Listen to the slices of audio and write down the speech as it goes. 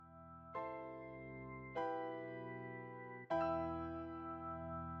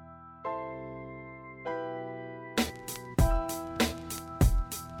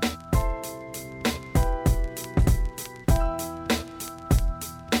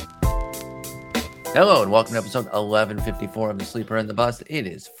Hello and welcome to episode 1154 of The Sleeper and the Bust. It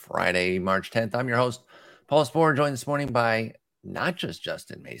is Friday, March 10th. I'm your host, Paul Sporer, joined this morning by not just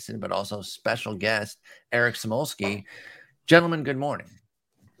Justin Mason, but also special guest Eric Samolsky. Gentlemen, good morning.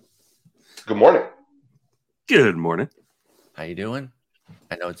 Good morning. Good morning. How you doing?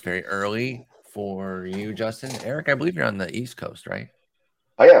 I know it's very early for you, Justin. Eric, I believe you're on the East Coast, right?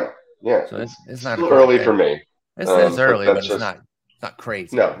 I am. Yeah. So it's not still early for me. It's early, but it's not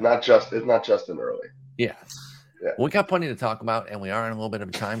crazy. No, it's not just an early. Yeah. Well, we got plenty to talk about, and we are in a little bit of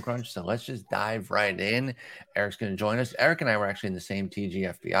a time crunch, so let's just dive right in. Eric's going to join us. Eric and I were actually in the same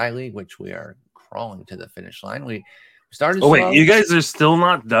TGFBI league, which we are crawling to the finish line. We started. Oh wait, you guys are still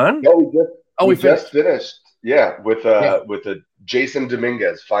not done? No, we just finished. Yeah, with a Jason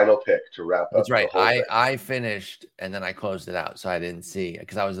Dominguez final pick to wrap up. That's right. I finished, and then I closed it out, so I didn't see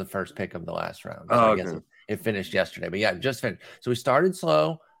because I was the first pick of the last round. So I guess it finished yesterday, but yeah, just finished. So we started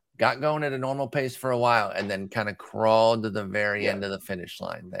slow. Got going at a normal pace for a while, and then kind of crawled to the very end of the finish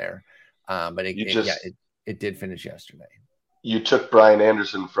line there. But it did finish yesterday. You took Brian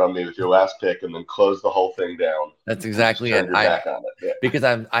Anderson from me with your last pick, and then closed the whole thing down. That's exactly it. Because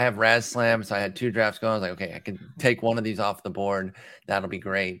I have Raz Slam, so I had two drafts going. I was like, okay, I can take one of these off the board. That'll be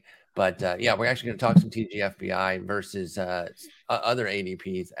great. But we're actually going to talk some TGFBI versus other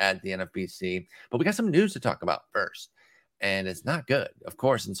ADPs at the NFBC. But we got some news to talk about first. And it's not good. Of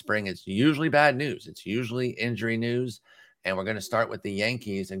course, in spring, it's usually bad news. It's usually injury news. And we're going to start with the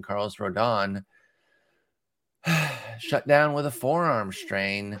Yankees and Carlos Rodon shut down with a forearm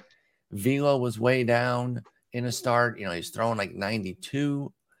strain. Velo was way down in a start. You know, he's throwing like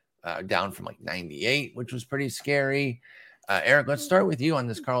 92, down from like 98, which was pretty scary. Eric, let's start with you on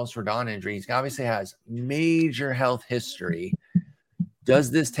this Carlos Rodon injury. He obviously has major health history.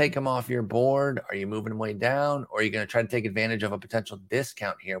 Does this take him off your board? Are you moving him way down? Or are you going to try to take advantage of a potential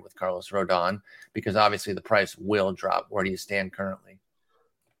discount here with Carlos Rodon? Because obviously the price will drop. Where do you stand currently?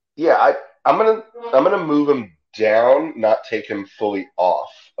 Yeah, I'm gonna move him down, not take him fully off.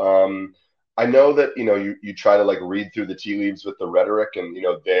 I know that you try to like read through the tea leaves with the rhetoric, and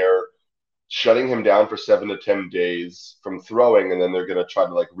they're shutting him down for 7 to 10 days from throwing, and then they're gonna try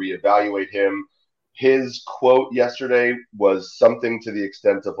to like reevaluate him. His quote yesterday was something to the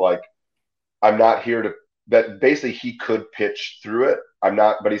extent of like, I'm not here to, that basically he could pitch through it.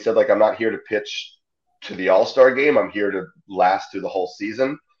 But he said like, I'm not here to pitch to the All-Star game. I'm here to last through the whole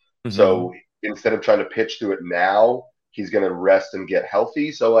season. Mm-hmm. So instead of trying to pitch through it now, he's going to rest and get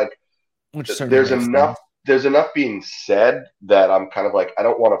healthy. So like, there's enough being said that I'm kind of like, I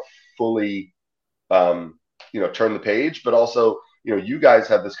don't want to fully, turn the page, but also, you guys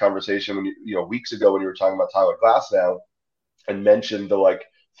had this conversation when weeks ago when you were talking about Tyler Glasnow and mentioned the like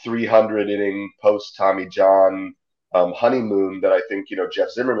 300 inning post Tommy John honeymoon that I think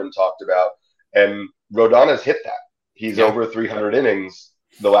Jeff Zimmerman talked about, and Rodon has hit that. He's over 300 innings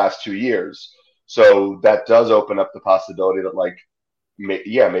the last 2 years, so that does open up the possibility that like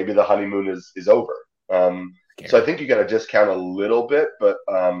maybe the honeymoon is over. So I think you got to discount a little bit, but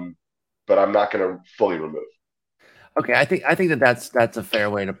I'm not going to fully remove. Okay, I think that's a fair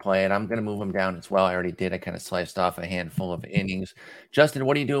way to play it. I'm going to move him down as well. I already did. I kind of sliced off a handful of innings. Justin,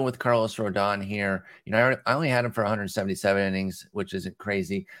 what are you doing with Carlos Rodon here? I only had him for 177 innings, which isn't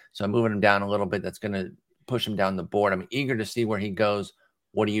crazy. So I'm moving him down a little bit. That's going to push him down the board. I'm eager to see where he goes.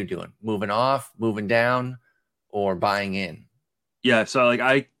 What are you doing? Moving off, moving down, or buying in? Yeah, so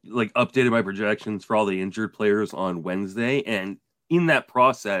I updated my projections for all the injured players on Wednesday, and in that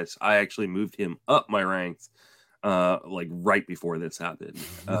process, I actually moved him up my ranks. Right before this happened.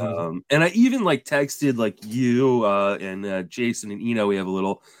 And I even texted you and Jason and Eno. We have a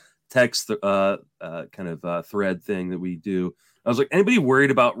little text thread thing that we do. I was like, anybody worried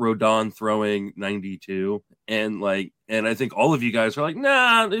about Rodon throwing 92? And I think all of you guys are like,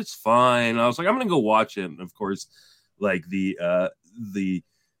 nah, it's fine. And I was like, I'm gonna go watch it. And of course, the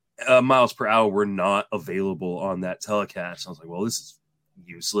miles per hour were not available on that telecast. I was like, well, this is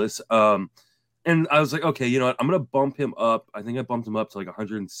useless. And I was like, okay, you know what? I'm going to bump him up. I think I bumped him up to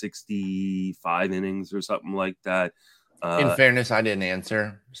 165 innings or something like that. In fairness, I didn't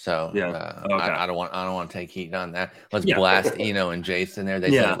answer, so okay. I don't want to take heat on that. Let's blast Eno and Jason there.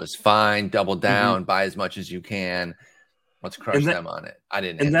 They said it was fine. Double down, buy as much as you can. Let's crush them on it. I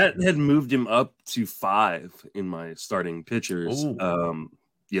didn't. And that had moved him up to 5 in my starting pitchers.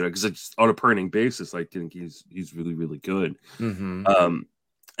 Because it's on a per inning basis. I think he's really, really good. Mm-hmm.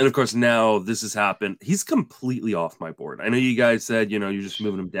 And of course, now this has happened. He's completely off my board. I know you guys said, you're just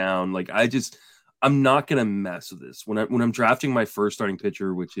moving him down. I'm not going to mess with this. When I'm drafting my first starting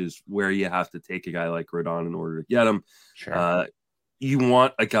pitcher, which is where you have to take a guy like Rodon in order to get him. Sure. you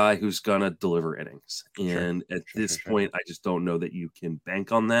want a guy who's going to deliver innings. And Sure. at this point, I just don't know that you can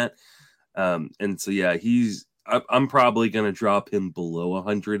bank on that. And so, yeah, I'm probably going to drop him below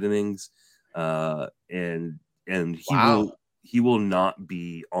 100 innings. And he will not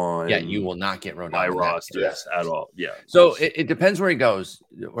be on. Yeah, you will not get Rodon my in rosters at all. Yeah. So it depends where he goes,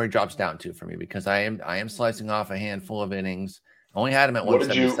 where he drops down to for me, because I am slicing off a handful of innings. I only had him at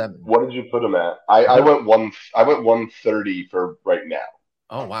 177. What did you put him at? I went 130 for right now.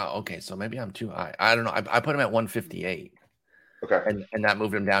 Oh wow. Okay, so maybe I'm too high. I don't know. I put him at 158. Okay. And that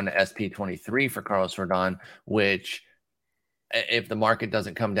moved him down to SP23 for Carlos Rodon, which if the market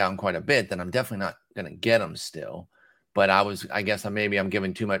doesn't come down quite a bit, then I'm definitely not going to get him still. But I guess maybe I'm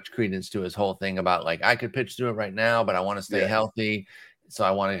giving too much credence to his whole thing about like, I could pitch through it right now, but I want to stay healthy. So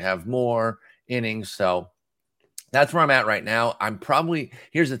I want to have more innings. So that's where I'm at right now.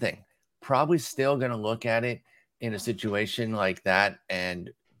 Here's the thing, probably still going to look at it in a situation like that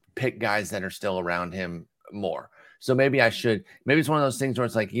and pick guys that are still around him more. So maybe it's one of those things where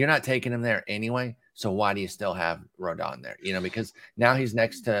it's like, you're not taking him there anyway. So why do you still have Rodon there? Because now he's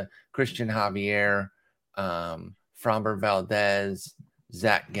next to Christian Javier, Framber Valdez,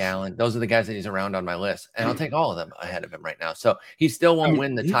 Zach Gallen. Those are the guys that he's around on my list. And I'll take all of them ahead of him right now. So he still won't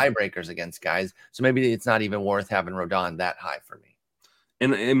win the tiebreakers against guys. So maybe it's not even worth having Rodon that high for me.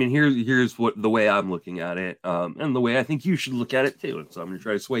 And I mean, here's the way I'm looking at it, and the way I think you should look at it too. And so I'm going to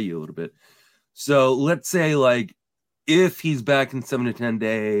try to sway you a little bit. So let's say, like, if he's back in 7 to 10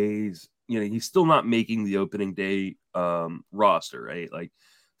 days, he's still not making the opening day roster, right? Like,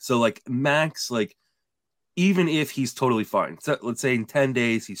 so like max, like, even if he's totally fine, so let's say in 10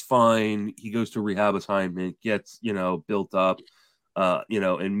 days he's fine, he goes to rehab assignment, gets built up,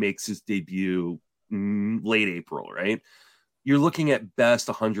 and makes his debut late April, right? You're looking at best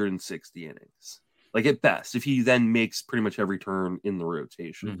 160 innings, like at best, if he then makes pretty much every turn in the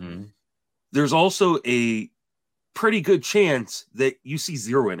rotation. Mm-hmm. There's also a pretty good chance that you see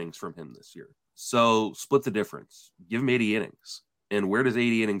 0 innings from him this year. So split the difference, give him 80 innings. And where does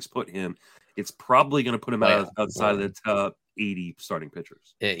 80 innings put him? It's probably going to put him outside of the top 80 starting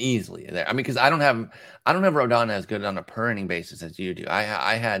pitchers. Easily there. I mean, because I don't have Rodon as good on a per inning basis as you do. I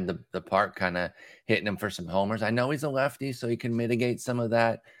had the park kind of hitting him for some homers. I know he's a lefty, so he can mitigate some of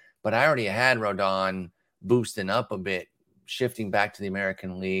that. But I already had Rodon boosting up a bit, shifting back to the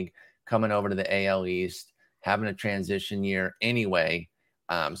American League, coming over to the AL East, having a transition year anyway.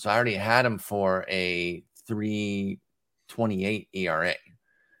 So I already had him for a 3.28 ERA,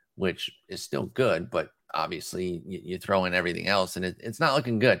 which is still good, but obviously you throw in everything else and it's not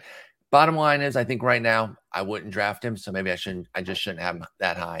looking good. Bottom line is, I think right now I wouldn't draft him. So maybe I just shouldn't have him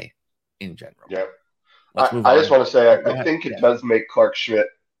that high in general. Yeah. I just want to say, I think it does make Clarke Schmidt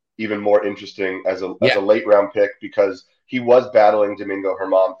even more interesting as a late round pick, because he was battling Domingo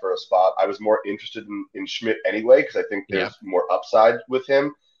Germán for a spot. I was more interested in Schmidt anyway, because I think there's more upside with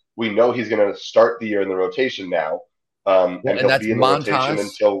him. We know he's going to start the year in the rotation now. And he'll be in the rotation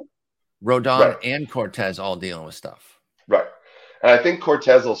until Rodon and Cortez all dealing with stuff. Right. And I think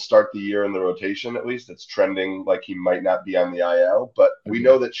Cortez will start the year in the rotation, at least. It's trending like he might not be on the IL, but we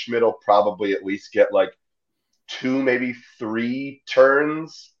know that Schmidt will probably at least get like 2, maybe 3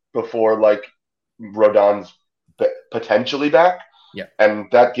 turns before like Rodon's potentially back. Yeah. And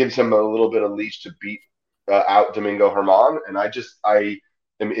that gives him a little bit of leash to beat out Domingo Germán. And I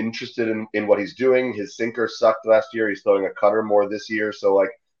am interested in what he's doing. His sinker sucked last year. He's throwing a cutter more this year. So like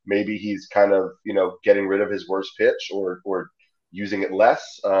maybe he's kind of, getting rid of his worst pitch or using it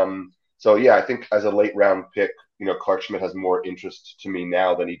less. So yeah, I think as a late round pick, Clarke Schmidt has more interest to me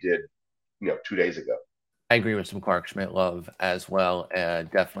now than he did, 2 days ago. I agree with some Clarke Schmidt love as well.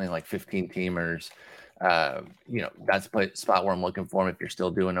 Definitely like 15 teamers. That's the spot where I'm looking for him. If you're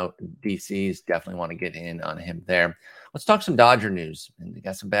still doing DCs, definitely want to get in on him there. Let's talk some Dodger news. And we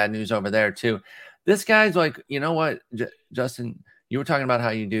got some bad news over there too. This guy's like, you know what, Justin, you were talking about how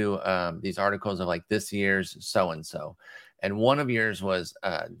you do these articles of like this year's so-and-so. And one of yours was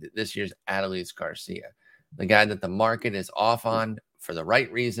this year's Adolis Garcia, the guy that the market is off on for the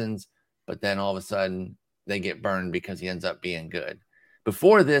right reasons, but then all of a sudden they get burned because he ends up being good.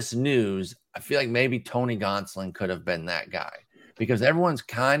 Before this news, I feel like maybe Tony Gonsolin could have been that guy, because everyone's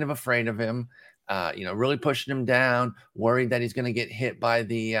kind of afraid of him, really pushing him down, worried that he's going to get hit by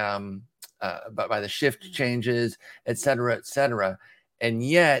the shift changes, et cetera, et cetera. And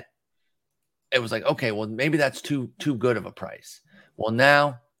yet it was like, okay, well, maybe that's too good of a price. Well,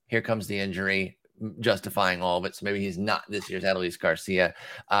 now here comes the injury, justifying all of it. So maybe he's not this year's Adolis Garcia,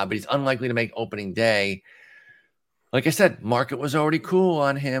 but he's unlikely to make opening day. Like I said, market was already cool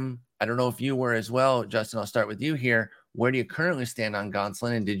on him. I don't know if you were as well, Justin. I'll start with you here. Where do you currently stand on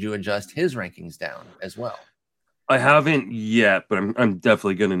Gonsolin, and did you adjust his rankings down as well? I haven't yet, but I'm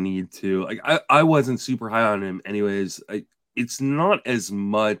definitely going to need to. Like I wasn't super high on him anyways. It's not as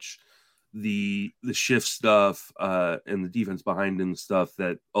much the shift stuff and the defense behind him stuff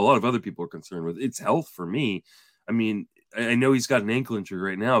that a lot of other people are concerned with. It's health for me. I mean, I know he's got an ankle injury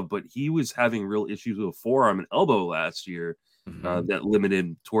right now, but he was having real issues with a forearm and elbow last year that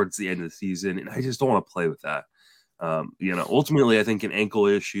limited towards the end of the season, and I just don't want to play with that. Ultimately, I think an ankle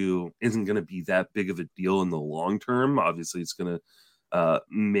issue isn't going to be that big of a deal in the long term. Obviously, it's going to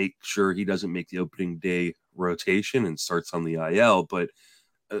make sure he doesn't make the opening day rotation and starts on the IL, but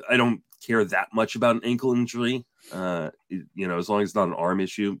I don't care that much about an ankle injury. As long as it's not an arm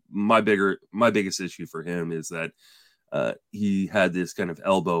issue. My biggest issue for him is that he had this kind of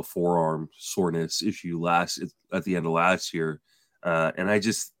elbow forearm soreness issue at the end of last year, and I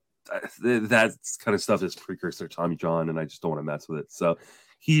just that kind of stuff is precursor to Tommy John, and I just don't want to mess with it. So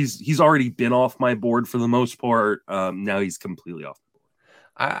he's already been off my board for the most part. Now he's completely off the board.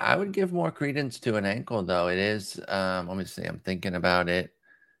 I would give more credence to an ankle, though. It is. Let me see. I'm thinking about it.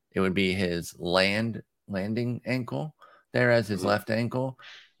 It would be his landing ankle there as his left ankle.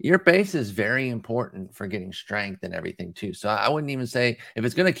 Your base is very important for getting strength and everything too. So I wouldn't even say if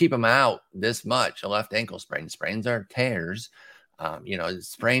it's going to keep him out this much, a left ankle sprain. Sprains are tears.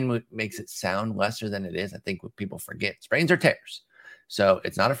 Sprain makes it sound lesser than it is. I think what people forget, sprains are tears. So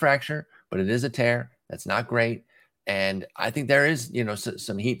it's not a fracture, but it is a tear. That's not great. And I think there is,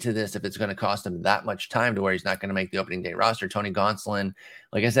 some heat to this if it's going to cost him that much time to where he's not going to make the opening day roster. Tony Gonsolin,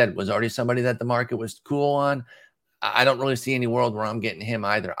 like I said, was already somebody that the market was cool on. I don't really see any world where I'm getting him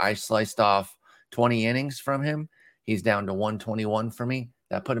either. I sliced off 20 innings from him. He's down to 121 for me.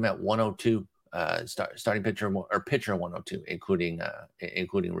 That put him at 102. Starting pitcher or pitcher 102, including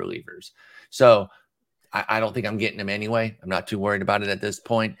relievers. So I don't think I'm getting him anyway. I'm not too worried about it at this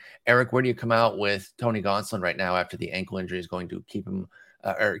point. Eric, where do you come out with Tony Gonsolin right now after the ankle injury is going to keep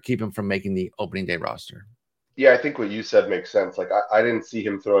him from making the opening day roster? Yeah, I think what you said makes sense. Like I didn't see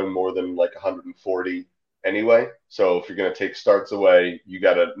him throwing more than like 140 anyway. So if you're going to take starts away, you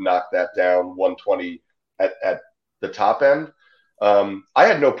got to knock that down 120 at the top end. I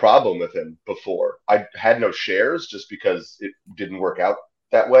had no problem with him before. I had no shares just because it didn't work out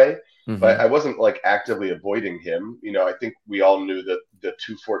that way. But I wasn't like actively avoiding him. I think we all knew that the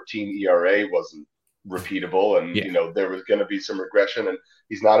 2.14 ERA wasn't repeatable, and there was going to be some regression. And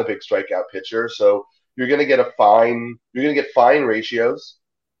he's not a big strikeout pitcher, so you're going to get fine ratios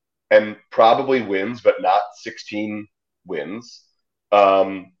and probably wins, but not 16 wins.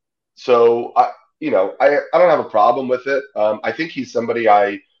 So I don't have a problem with it. I think he's somebody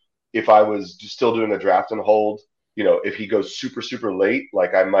if I was still doing a draft and hold, if he goes super, super late,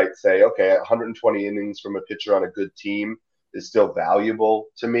 like I might say, okay, 120 innings from a pitcher on a good team is still valuable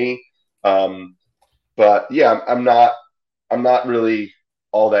to me. But yeah, I'm not really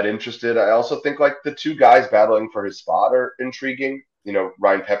all that interested. I also think like the two guys battling for his spot are intriguing.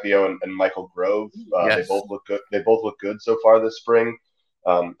 Ryan Pepiot and Michael Grove. Yes. They both look good. They both look good so far this spring.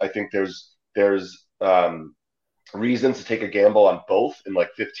 I think there's reasons to take a gamble on both in like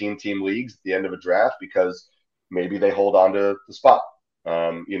 15-team leagues at the end of a draft because maybe they hold on to the spot.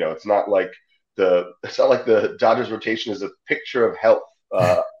 It's not like the Dodgers rotation is a picture of health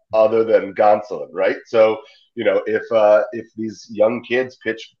other than Gonsolin, right? So if these young kids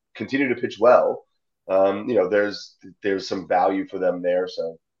continue to pitch well, there's some value for them there.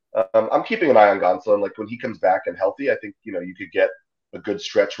 So I'm keeping an eye on Gonsolin. Like when he comes back and healthy, I think you could get a good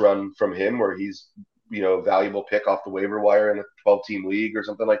stretch run from him where he's a valuable pick off the waiver wire in a 12-team league or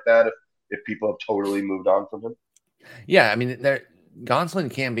something like that if people have totally moved on from him. Yeah, I mean,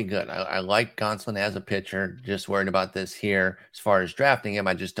 Gonsolin can be good. I like Gonsolin as a pitcher. Just worried about this here as far as drafting him.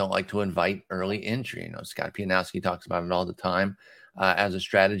 I just don't like to invite early injury. Scott Pianowski talks about it all the time as a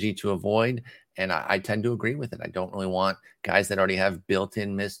strategy to avoid, and I tend to agree with it. I don't really want guys that already have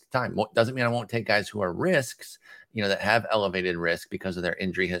built-in missed time. Doesn't mean I won't take guys who are risks, that have elevated risk because of their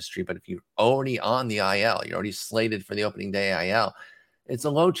injury history. But if you're already on the IL, you're already slated for the opening day IL, it's a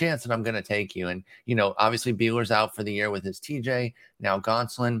low chance that I'm going to take you. And, obviously Buehler's out for the year with his TJ. Now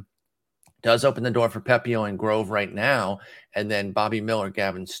Gonsolin does open the door for Pepiot and Grove right now. And then Bobby Miller,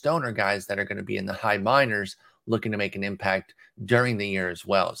 Gavin Stoner, guys that are going to be in the high minors looking to make an impact during the year as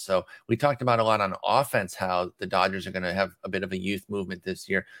well. So we talked about a lot on offense, how the Dodgers are going to have a bit of a youth movement this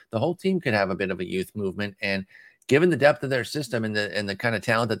year. The whole team could have a bit of a youth movement. And given the depth of their system and the kind of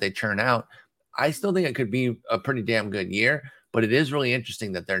talent that they churn out, I still think it could be a pretty damn good year. But it is really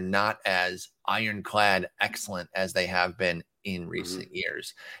interesting that they're not as ironclad excellent as they have been in recent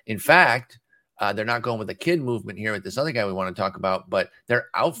years. In fact, They're not going with the kid movement here with this other guy we want to talk about, but their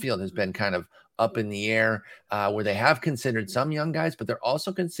outfield has been kind of up in the air where they have considered some young guys, but they're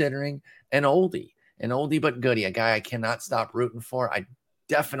also considering an oldie but goodie, a guy I cannot stop rooting for. I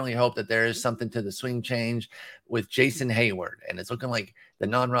definitely hope that there is something to the swing change with Jason Hayward. And it's looking like the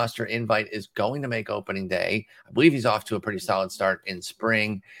non-roster invite is going to make opening day. I believe he's off to a pretty solid start in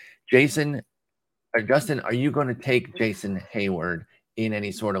spring. Justin, are you going to take Jason Hayward in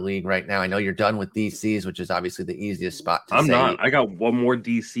any sort of league right now? I know you're done with DCs, which is obviously the easiest spot to I'm say. not. I got one more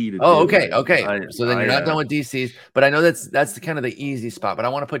DC to do. Okay. So then you're not done with DCs, but I know that's the kind of the easy spot, but I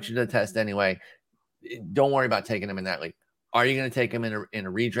want to put you to the test anyway. Don't worry about taking him in that league. Are you going to take him in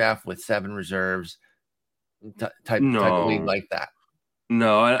a redraft with 7 reserves type of league like that?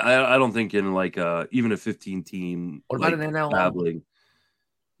 No, I don't think in like even a 15 team. What about an NL league?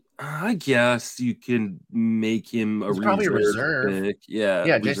 I guess you can make him probably a reserve pick.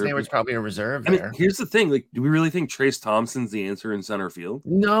 Yeah, Jason Hayward's probably a reserve there. I mean, here's the thing: like, do we really think Trace Thompson's the answer in center field?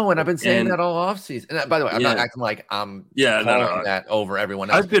 No, and I've been saying that all offseason. And by the way, I'm not acting like I'm calling that over everyone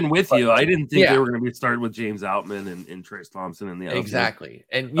else. I've been with you. I didn't think they were going to be starting with James Outman and Trace Thompson in the outfield. Exactly.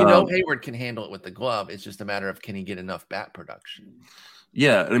 And Hayward can handle it with the glove. It's just a matter of can he get enough bat production.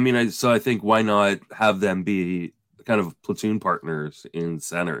 Yeah, I mean, I think why not have them be kind of platoon partners in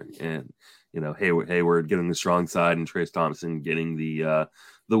center, and Hayward getting the strong side and Trace Thompson getting the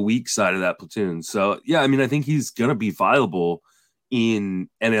weak side of that platoon. So yeah, I mean, I think he's gonna be viable in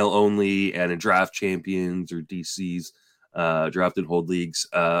NL only and in draft champions or DCs, draft and hold leagues.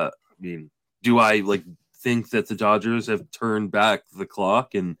 I mean, do I think that the Dodgers have turned back the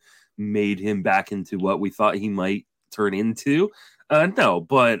clock and made him back into what we thought he might turn into? No,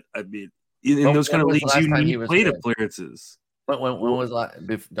 but I mean, in those kind of leagues, you need plate appearances. When was last?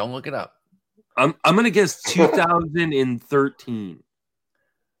 Don't look it up. I'm gonna guess 2013.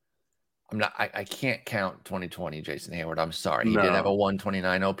 I'm not. I can't count 2020 Jason Hayward. I'm sorry. He did have a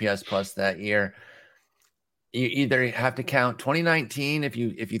 129 OPS plus that year. You either have to count 2019 if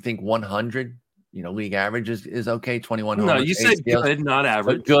you think 100. League average is okay. 21. No, you said good, not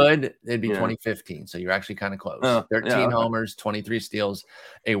average. But good, it'd be 2015. So you're actually kind of close. 13 homers, 23 steals,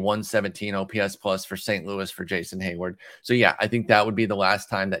 a 117 OPS plus for St. Louis for Jason Hayward. So yeah, I think that would be the last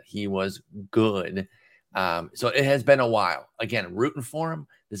time that he was good. So it has been a while. Again, rooting for him.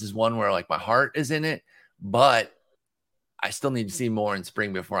 This is one where my heart is in it, but I still need to see more in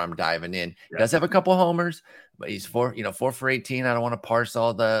spring before I'm diving in. He does have a couple homers, but he's 4 for 18. I don't want to parse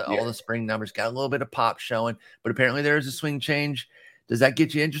all the spring numbers. Got a little bit of pop showing, but apparently there is a swing change. Does that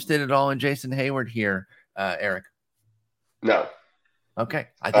get you interested at all in Jason Hayward here, Eric? No. Okay.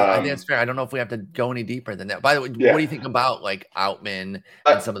 I think that's fair. I don't know if we have to go any deeper than that. By the way, what do you think about Outman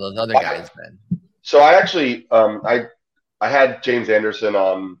and some of those other guys, Ben? So I actually, I had James Anderson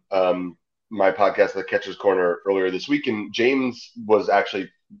on, my podcast, The Catcher's Corner, earlier this week, and James was actually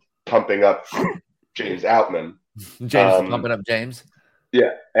pumping up James Outman. Pumping up James. Yeah,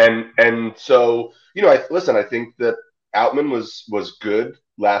 and so I think that Outman was good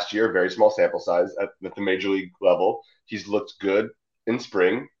last year, very small sample size at the major league level. He's looked good in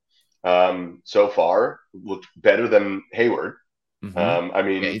spring so far. Looked better than Hayward. Mm-hmm. I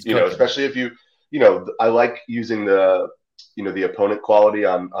mean, especially if I like using the opponent quality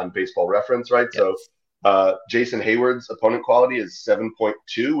on Baseball Reference, right? Yes. So Jason Hayward's opponent quality is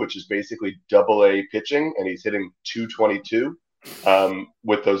 7.2, which is basically AA pitching, and he's hitting 222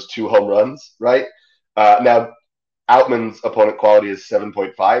 with those 2 home runs, right? Now, Outman's opponent quality is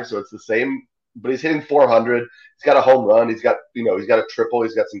 7.5, so it's the same, but he's hitting 400. He's got a home run. He's got a triple.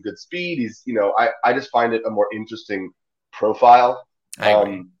 He's got some good speed. He's, I just find it a more interesting profile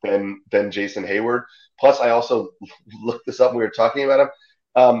than Jason Hayward. Plus, I also looked this up when we were talking about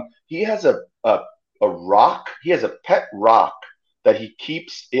him. He has a rock. He has a pet rock that he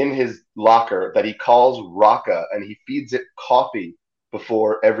keeps in his locker that he calls Rocka, and he feeds it coffee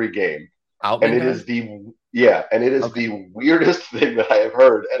before every game. And it is the weirdest thing that I have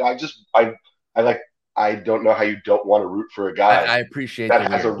heard. And I don't know how you don't want to root for a guy. I appreciate that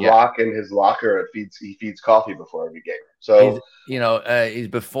has a rock in his locker. He feeds coffee before every game. So he's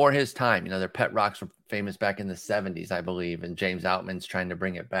before his time. Their pet rocks were famous back in the 70s, I believe, and James Outman's trying to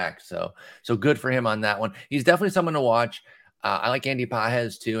bring it back. So good for him on that one. He's definitely someone to watch. I like Andy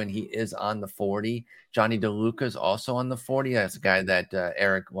Pages too, and he is on the 40. Johnny DeLuca is also on the 40. That's a guy that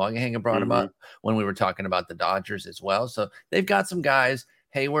Eric Longenhanger brought him up when we were talking about the Dodgers as well. So they've got some guys.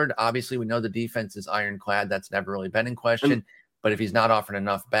 Hayward, obviously, we know the defense is ironclad. That's never really been in question. But if he's not offering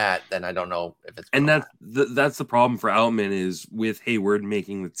enough bat, then I don't know if it's. And that's the problem for Outman is with Hayward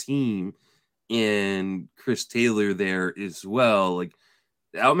making the team and Chris Taylor there as well.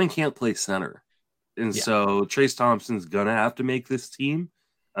 Outman can't play center. And so Trace Thompson's gonna have to make this team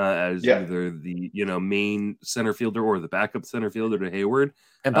as either the main center fielder or the backup center fielder to Hayward.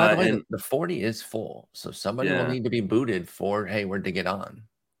 And by the way, the 40 is full, so somebody will need to be booted for Hayward to get on.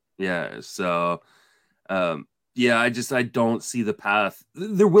 Yeah. So, I don't see the path.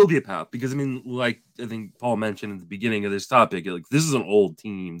 There will be a path because, I mean, like I think Paul mentioned at the beginning of this topic, like this is an old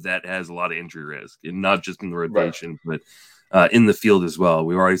team that has a lot of injury risk, and not just in the rotation, but in the field as well.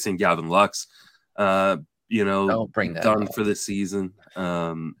 We've already seen Gavin Lux, done for the season.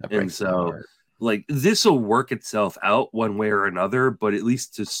 And so, like, this will work itself out one way or another, but at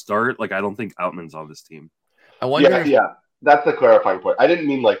least to start, like, I don't think Outman's on this team. I wonder that's the clarifying point. I didn't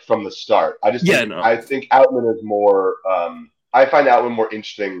mean like from the start. I just I think Outman is more. I find Outman more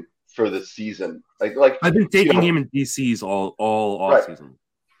interesting for the season. Like I've been taking him in DCs all off season.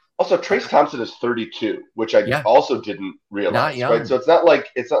 Also, Trace Thompson is 32, which I also didn't realize. Not young. Right, so it's not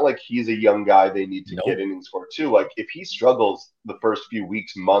like he's a young guy they need to get innings for too. Like if he struggles the first few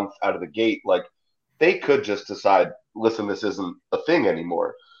weeks, month out of the gate, like they could just decide, listen, this isn't a thing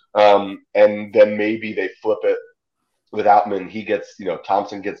anymore, and then maybe they flip it. With Outman, he gets,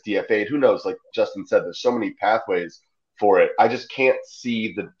 Thompson gets DFA'd. Who knows? Like Justin said, there's so many pathways for it. I just can't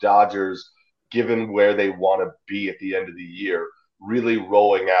see the Dodgers, given where they want to be at the end of the year, really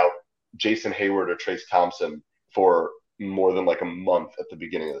rolling out Jason Hayward or Trace Thompson for more than like a month at the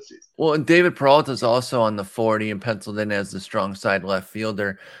beginning of the season. Well, and David Peralta is also on the 40 and penciled in as the strong side left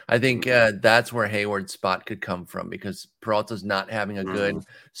fielder. I think that's where Hayward's spot could come from because Peralta's not having a good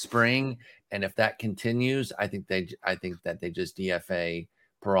spring. And if that continues, I think that they just DFA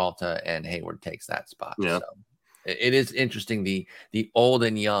Peralta and Hayward takes that spot. Yeah. So it is interesting the old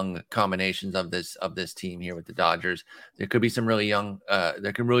and young combinations of this team here with the Dodgers. There could be some really young.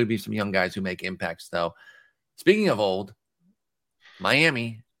 There can really be some young guys who make impacts though. Speaking of old,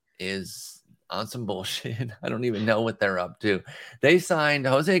 Miami is on some bullshit. I don't even know what they're up to. They signed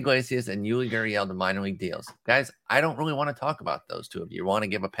Jose Iglesias and Yuli Gurriel to minor league deals. Guys, I don't really want to talk about those two of you. You want to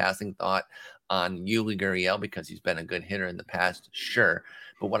give a passing thought on Yuli Gurriel because he's been a good hitter in the past? Sure.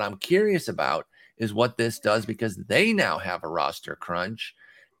 But what I'm curious about is what this does because they now have a roster crunch.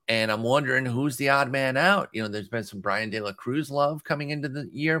 And I'm wondering who's the odd man out. There's been some Brian De La Cruz love coming into the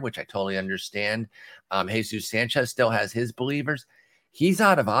year, which I totally understand. Jesus Sanchez still has his believers. He's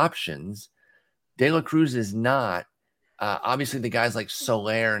out of options. De La Cruz is not. Obviously, the guys like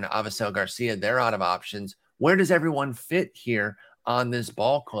Soler and Avisel Garcia, they're out of options. Where does everyone fit here on this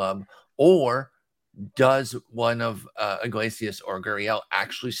ball club? Or does one of Iglesias or Gurriel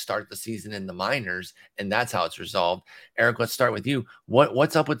actually start the season in the minors? And that's how it's resolved. Eric, let's start with you.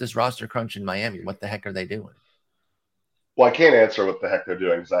 What's up with this roster crunch in Miami? What the heck are they doing? Well, I can't answer what the heck they're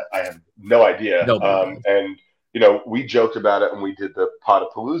doing because I have no idea. And we joked about it when we did the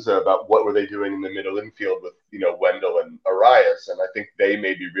Potapalooza about what were they doing in the middle infield with, Wendell and Arias. And I think they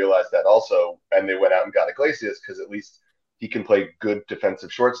maybe realized that also. And they went out and got Iglesias because at least he can play good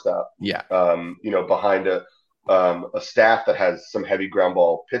defensive shortstop. Yeah. Behind a staff that has some heavy ground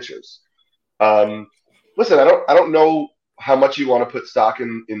ball pitchers. Listen, I don't know how much you want to put stock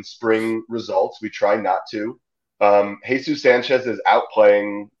in spring results. We try not to. Jesus Sanchez is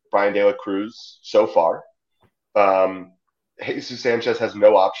outplaying Brian De La Cruz so far. Jesus Sanchez has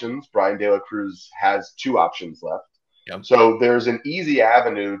no options. Brian De La Cruz has 2 options left. Yep. So there's an easy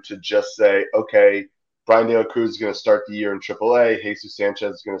avenue to just say, okay, Brian De La Cruz is going to start the year in AAA. Jesus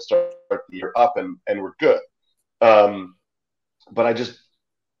Sanchez is going to start the year up, and we're good. But I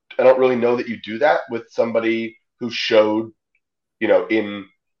don't really know that you do that with somebody who showed, in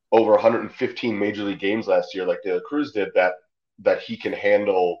over 115 major league games last year, like De La Cruz did, that he can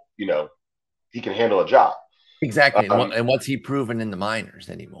handle, he can handle a job. Exactly. And what's he proven in the minors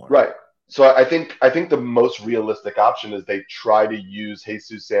anymore? Right. So I think the most realistic option is they try to use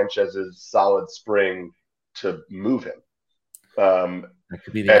Jesus Sanchez's solid spring to move him. That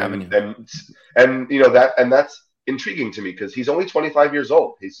could be the avenue. And that's intriguing to me because he's only 25 years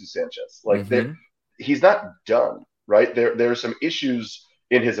old, Jesus Sanchez. Like he's not done, right? There's some issues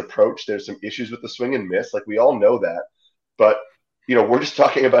in his approach. There's some issues with the swing and miss. Like we all know that, but we're just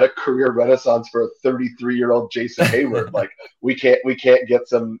talking about a career renaissance for a 33-year-old Jason Hayward. Like we can't get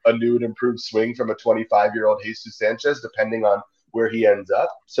a new and improved swing from a 25-year-old Jesus Sanchez, depending on where he ends up.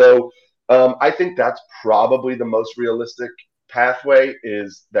 So I think that's probably the most realistic pathway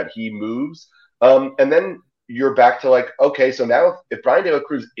is that he moves. And then you're back to like, okay, so now if Brian De La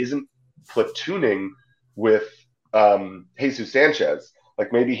Cruz isn't platooning with Jesus Sanchez,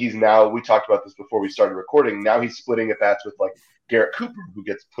 like maybe he's now, we talked about this before we started recording, now he's splitting at bats with like Garrett Cooper, who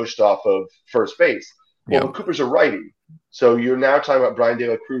gets pushed off of first base. Well, but Cooper's a righty. So you're now talking about Brian De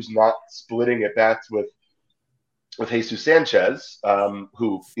La Cruz not splitting at bats with Jesus Sanchez,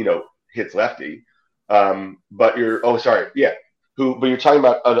 who, hits lefty. But you're talking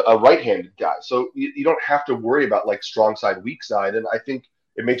about a right-handed guy. So you don't have to worry about like strong side, weak side. And I think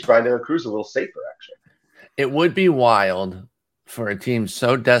it makes Brian De La Cruz a little safer, actually. It would be wild for a team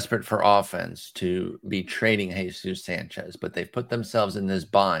so desperate for offense to be trading Jesus Sanchez, but they've put themselves in this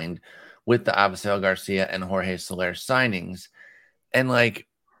bind with the Avisail Garcia and Jorge Soler signings. And maybe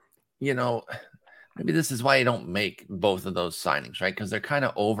this is why you don't make both of those signings, right? Because they're kind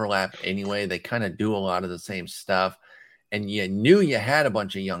of overlap anyway. They kind of do a lot of the same stuff. And you knew you had a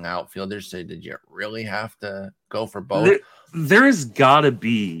bunch of young outfielders. So did you really have to go for both? There's got to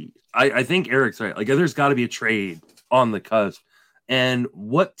be. I think Eric's right. Like, there's got to be a trade on the cusp. And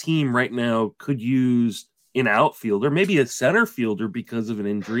what team right now could use an outfielder, maybe a center fielder because of an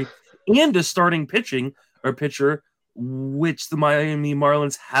injury, and a starting pitcher, which the Miami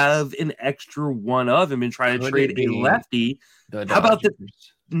Marlins have an extra one of, and been trying to trade a lefty. How about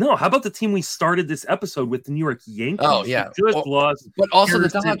the team we started this episode with, the New York Yankees? Oh, yeah. Lost, but also the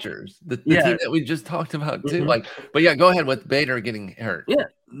Dodgers, the team that we just talked about too. Mm-hmm. Go ahead with Bader getting hurt. Yeah,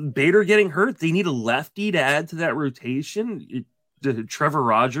 Bader getting hurt. They need a lefty to add to that rotation. Trevor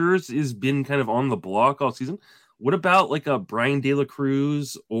Rogers has been kind of on the block all season. What about like a Brian De La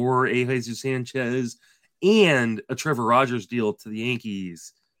Cruz or a Jesus Sanchez and a Trevor Rogers deal to the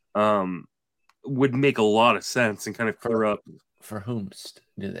Yankees? Would make a lot of sense and kind of clear up. For whom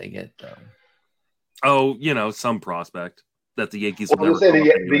do they get though? Oh, some prospect that the Yankees. Well,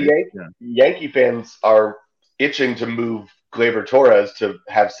 Yankee fans are itching to move Gleyber Torres to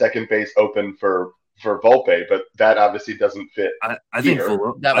have second base open for Volpe, but that obviously doesn't fit. I think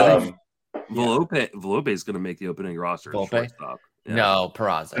Volpe is going to make the opening roster. Volpe? Yeah. No,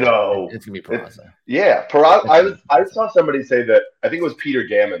 Peraza. No, it's going to be Peraza. Peraza. I saw somebody say that. I think it was Peter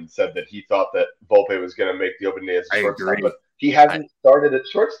Gammon said that he thought that Volpe was going to make the opening day as a shortstop, but he hasn't started at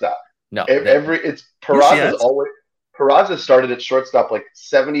shortstop. No, Peraza started at shortstop like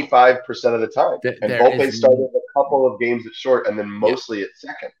 75% of the time, and Volpe started a couple of games at short, and then mostly at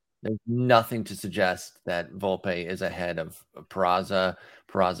second. There's nothing to suggest that Volpe is ahead of Peraza.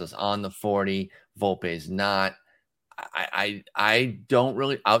 Peraza's on the 40. Volpe's not. I don't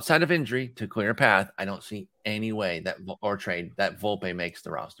really, outside of injury to clear a path, I don't see any way that Volpe makes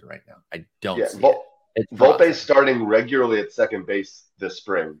the roster right now. I don't see it. Volpe's starting regularly at second base this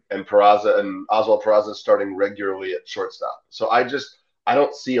spring, and Oswald Peraza starting regularly at shortstop. So I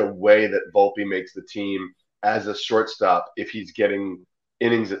don't see a way that Volpe makes the team as a shortstop if he's getting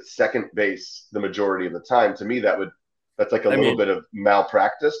innings at second base the majority of the time. To me, that's like a little bit of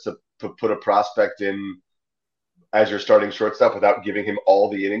malpractice to put a prospect in as your starting shortstop without giving him all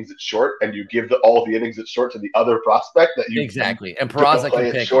the innings at short, and you give all the innings at short to the other prospect that you exactly. And Peraza can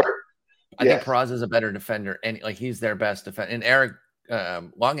pick short. I think Peraza is a better defender, and he's their best defender. And Eric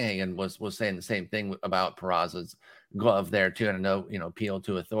Longenhagen was saying the same thing about Peraza's glove there too. And I know appeal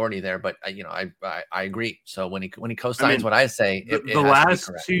to authority there, but I agree. So when he co-signs what I say,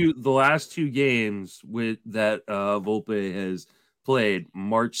 the last two games with that Volpe has played,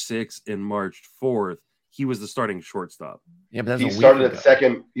 March 6th and March 4th. He was the starting shortstop. Yeah, but he started at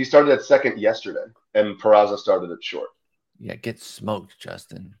second. He started at second yesterday, and Peraza started at short. Yeah, get smoked,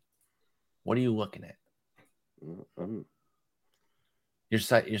 Justin. What are you looking at?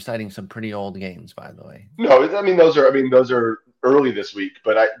 You're citing some pretty old games, by the way. No, those are early this week.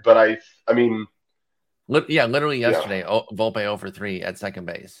 Literally yesterday, Volpe 0 for 3 at second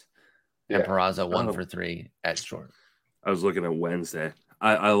base, and Peraza 1 for 3 at short. I was looking at Wednesday.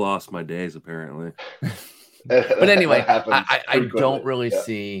 I lost my days apparently. But anyway, I don't really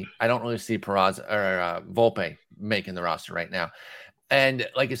see Peraza or Volpe making the roster right now. And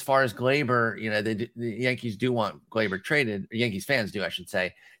as far as Gleyber, the Yankees do want Gleyber traded. Yankees fans do, I should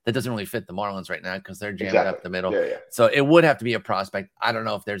say. That doesn't really fit the Marlins right now because they're jammed up the middle. Yeah. So it would have to be a prospect. I don't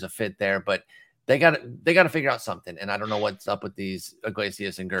know if there's a fit there, but they got to figure out something. And I don't know what's up with these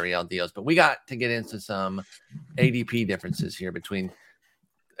Iglesias and Gurriel deals, but we got to get into some ADP differences here between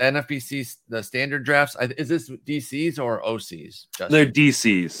NFBC, the standard drafts. Is this DCs or OCs, Justin? They're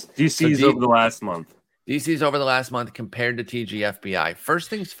DCs. DCs over the last month. DCs over the last month compared to TGFBI. First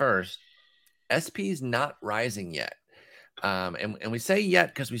things first, SP's not rising yet. And we say yet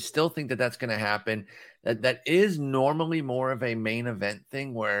because we still think that's going to happen. That is normally more of a main event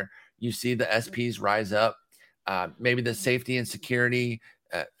thing where you see the SPs rise up. Maybe the safety and security,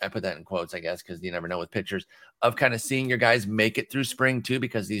 I put that in quotes, I guess, because you never know with pitchers, of kind of seeing your guys make it through spring too,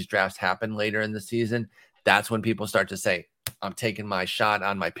 because these drafts happen later in the season. That's when people start to say, I'm taking my shot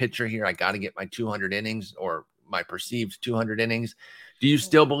on my pitcher here. I got to get my 200 innings or my perceived 200 innings. Do you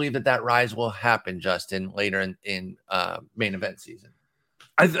still believe that rise will happen, Justin, later in main event season?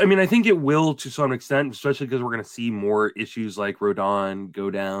 I mean, I think it will to some extent, especially because we're going to see more issues like Rodon go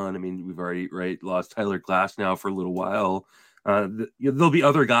down. I mean, we've already lost Tyler Glass now for a little while. There'll be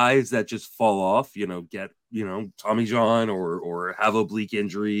other guys that just fall off, get Tommy John or have oblique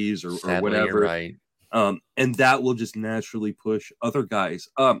injuries or whatever. You're right. And that will just naturally push other guys.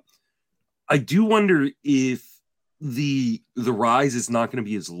 I do wonder if the rise is not going to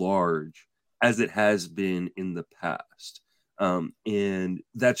be as large as it has been in the past. And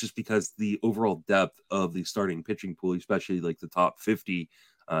that's just because the overall depth of the starting pitching pool, especially like the top 50,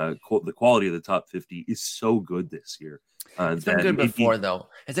 the quality of the top 50 is so good this year. It's been good before, though.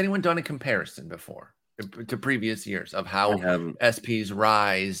 Has anyone done a comparison before to previous years of how SPs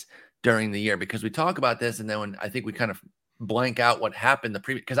rise during the year? Because we talk about this, and then when I think we kind of blank out what happened the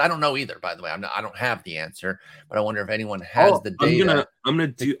previous, because I don't know either, by the way. I don't have the answer, but I wonder if anyone has the data.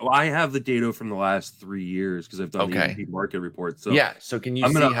 I have the data from the last 3 years because I've done the ADP market reports. So yeah, so can you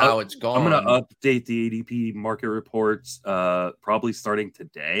see how it's going? I'm gonna update the ADP market reports probably starting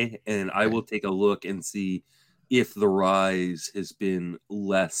today, and I will take a look and see if the rise has been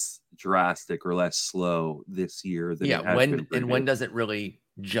less drastic or less slow this year than it has been. When does it really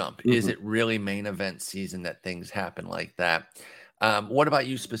jump? Mm-hmm. Is it really main event season that things happen like that? What about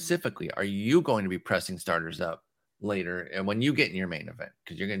you specifically? Are you going to be pressing starters up later and when you get in your main event?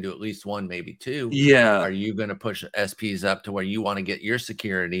 Because you're going to do at least one, maybe two. Yeah. Are you going to push SPs up to where you want to get your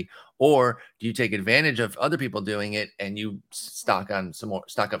security, or do you take advantage of other people doing it and you stock up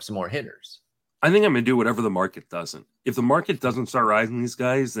some more hitters? I think I'm going to do whatever the market doesn't. If the market doesn't start rising these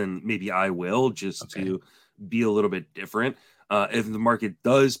guys, then maybe I will to be a little bit different. If the market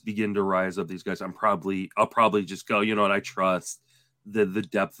does begin to rise up these guys, I'll probably just go, you know what, I trust the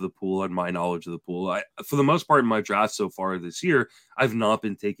depth of the pool and my knowledge of the pool. For the most part in my draft so far this year, I've not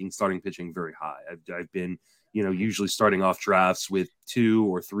been taking starting pitching very high. I've been, usually starting off drafts with 2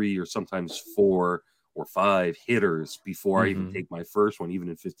 or 3 or sometimes 4 or 5 hitters before I even take my first one, even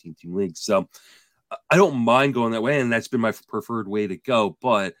in 15-team leagues. So I don't mind going that way, and that's been my preferred way to go.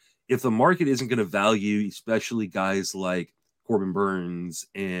 But if the market isn't going to value, especially guys like Corbin Burns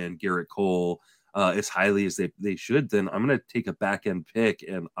and Garrett Cole, as highly as they should, then I'm going to take a back-end pick,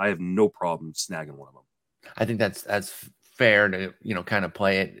 and I have no problem snagging one of them. I think that's fair to, kind of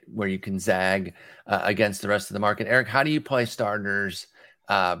play it where you can zag against the rest of the market. Eric, how do you play starters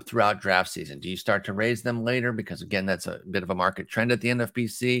throughout draft season? Do you start to raise them later? Because again, that's a bit of a market trend at the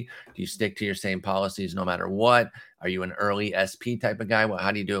NFBC. Do you stick to your same policies no matter what? Are you an early SP type of guy?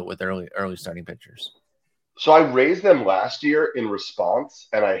 How do you do it with early starting pitchers? So I raised them last year in response,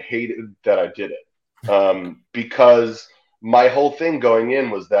 and I hated that I did it because my whole thing going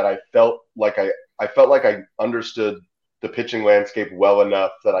in was that I felt like I understood the pitching landscape well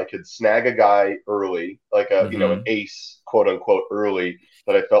enough that I could snag a guy early, like an ace, quote unquote, early,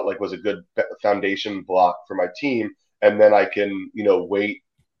 that I felt like was a good foundation block for my team. And then I can, wait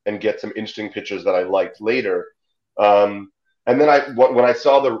and get some interesting pitchers that I liked later. And then when I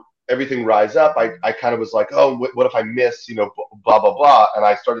saw everything rise up, I kind of was like, oh, what if I miss, blah, blah, blah. And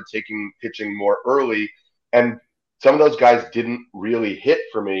I started taking pitching more early, and some of those guys didn't really hit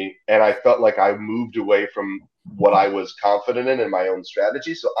for me. And I felt like I moved away from what I was confident in my own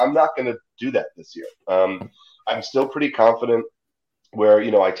strategy. So I'm not going to do that this year. I'm still pretty confident where,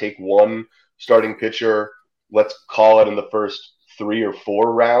 I take one starting pitcher, let's call it in the first 3 or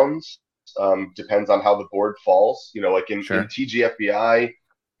 4 rounds. Depends on how the board falls, like in TGFBI.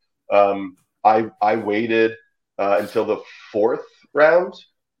 I waited until the 4th round.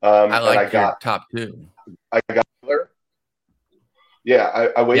 I got top 2. I got Wheeler. Yeah,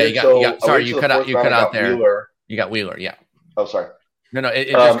 I waited. You cut out there. Wheeler. You got Wheeler. Yeah. Oh, sorry. No, it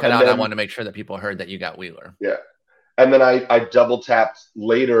just cut out. I wanted to make sure that people heard that you got Wheeler. Yeah, and then I double tapped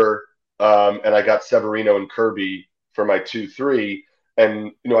later, and I got Severino and Kirby for my 2-3,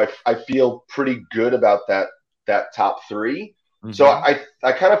 and I feel pretty good about that top 3. Mm-hmm. So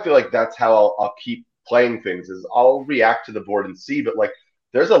I kind of feel like that's how I'll keep playing things. Is I'll react to the board and see, but like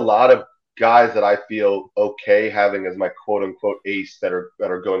there's a lot of guys that I feel okay having as my quote unquote ace that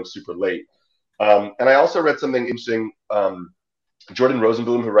are going super late. And I also read something interesting. Jordan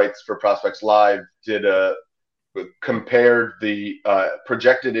Rosenblum, who writes for Prospects Live, compared the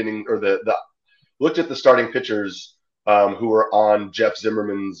projected inning or looked at the starting pitchers who were on Jeff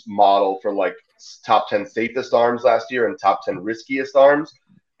Zimmerman's model for like top 10 safest arms last year and top 10 riskiest arms.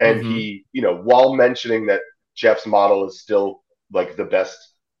 And he, while mentioning that Jeff's model is still like the best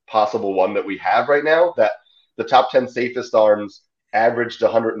possible one that we have right now, that the top 10 safest arms averaged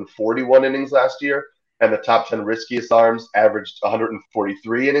 141 innings last year, and the top 10 riskiest arms averaged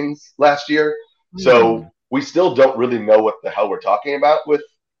 143 innings last year. So we still don't really know what the hell we're talking about with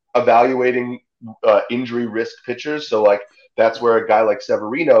evaluating injury risk pitchers. So like that's where a guy like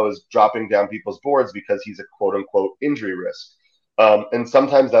Severino is dropping down people's boards because he's a quote unquote injury risk. And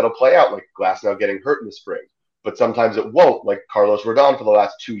sometimes that'll play out, like Glasnow getting hurt in the spring, but sometimes it won't, like Carlos Rodon for the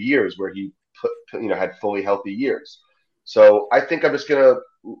last 2 years where he had fully healthy years. So I think I'm just gonna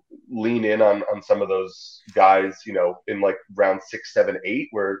lean in on some of those guys, in like round 6, 7, 8,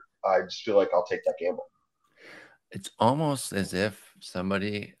 where I just feel like I'll take that gamble. It's almost as if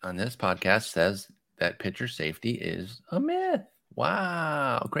somebody on this podcast says that pitcher safety is a myth.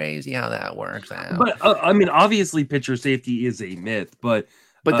 Wow, crazy how that works out. But I mean, obviously, pitcher safety is a myth, but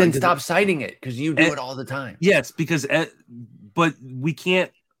then stop citing it because you do it all the time. Yes, because but we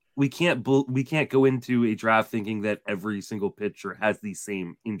can't go into a draft thinking that every single pitcher has the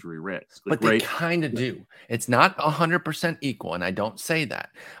same injury risk. But they kind of do. It's not 100% equal, and I don't say that.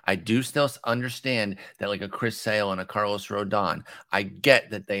 I do still understand that, like a Chris Sale and a Carlos Rodon, I get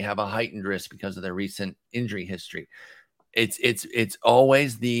that they have a heightened risk because of their recent injury history. It's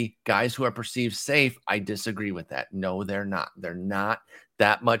always the guys who are perceived safe. I disagree with that. No, they're not. They're not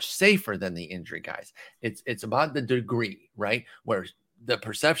that much safer than the injury guys. It's about the degree, right? Where the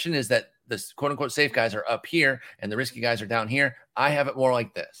perception is that the quote unquote safe guys are up here and the risky guys are down here. I have it more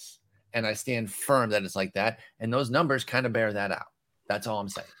like this, and I stand firm that it's like that. And those numbers kind of bear that out. That's all I'm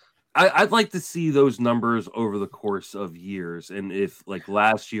saying. I'd like to see those numbers over the course of years. And if like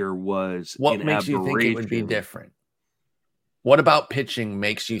last year was what makes you think it would be different? What about pitching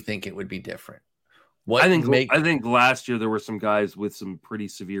makes you think it would be different? I think last year there were some guys with some pretty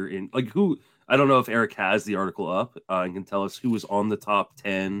severe I don't know if Eric has the article up and can tell us who was on the top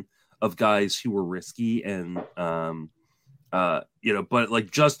 10 of guys who were risky and but like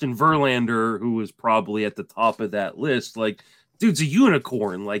Justin Verlander, who was probably at the top of that list, like dude's a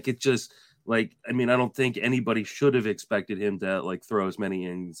unicorn. Like it just like, I mean, I don't think anybody should have expected him to like throw as many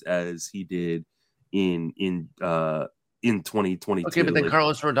innings as he did in 2022. Okay, but then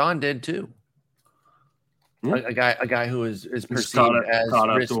Carlos Rodon did too. Yeah. A guy who is perceived as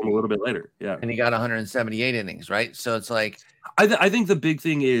risky. A little bit later, yeah, and he got 178 innings, right? So it's like I think the big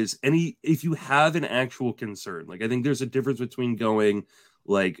thing is if you have an actual concern, like I think there's a difference between going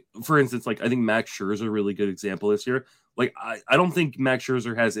like, for instance, like I think Max Scherzer a really good example this year. Like I don't think Max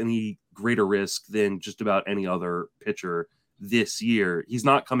Scherzer has any greater risk than just about any other pitcher this year. He's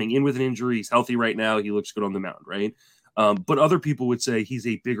not coming in with an injury. He's healthy right now. He looks good on the mound, right? But other people would say he's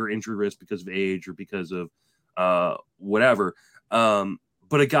a bigger injury risk because of age or because of whatever.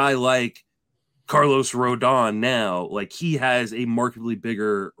 But a guy like Carlos Rodon now, like he has a markedly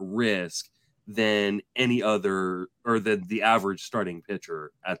bigger risk than any other or than the average starting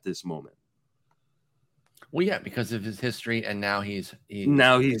pitcher at this moment. Well, yeah, because of his history, and now he's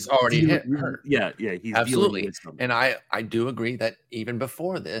already hurt. Yeah, he's absolutely. And I do agree that even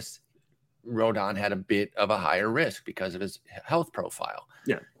before this, Rodon had a bit of a higher risk because of his health profile.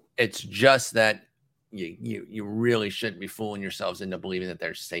 Yeah, it's just that you really shouldn't be fooling yourselves into believing that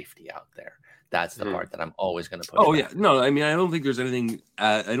there's safety out there. That's the part that I'm always going to put. Oh yeah, no, I mean I don't think there's anything.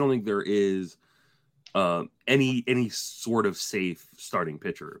 I don't think there is any sort of safe starting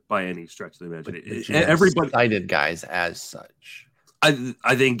pitcher by any stretch of the imagination. Everybody cited guys as such.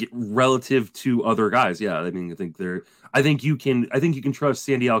 I think relative to other guys, yeah. I mean, I think you can trust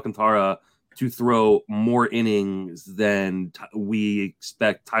Sandy Alcantara to throw more innings than we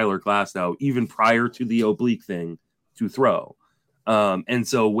expect Tyler Glasnow, even prior to the oblique thing, to throw. And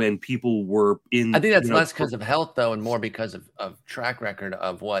so when people were in, I think that's less because of health though, and more because of track record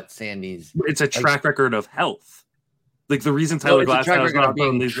of what Sandy's. It's a track record of health. Like the reason Tyler Glasnow is not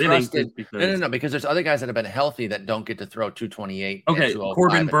throwing these innings is because because there's other guys that have been healthy that don't get to throw 228. Okay,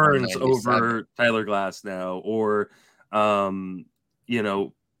 Corbin Burns over Tyler Glasnow, or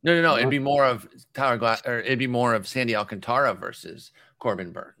No. It'd be more of it'd be more of Sandy Alcantara versus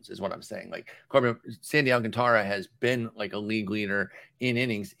Corbin Burns, is what I'm saying. Like Sandy Alcantara has been like a league leader in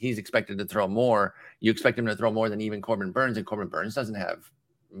innings. He's expected to throw more. You expect him to throw more than even Corbin Burns, and Corbin Burns doesn't have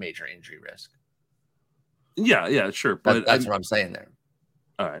major injury risk. Yeah, sure. But that's what I'm saying there.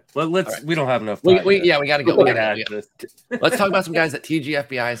 All right. Well, let's. All right. We don't have enough time. We got to go. Let's talk about some guys that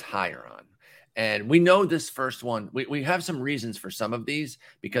TGFBI is higher on. And we know this first one. We have some reasons for some of these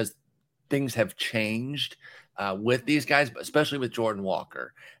because things have changed with these guys, but especially with Jordan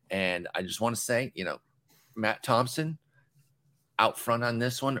Walker. And I just want to say, Matt Thompson out front on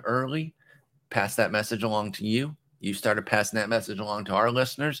this one early. Pass that message along to you. You started passing that message along to our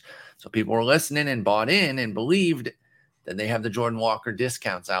listeners. So people were listening and bought in and believed that they have the Jordan Walker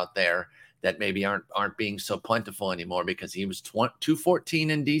discounts out there that maybe aren't being so plentiful anymore, because he was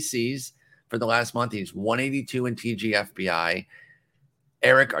 214 in DCs for the last month. He's 182 in TGFBI.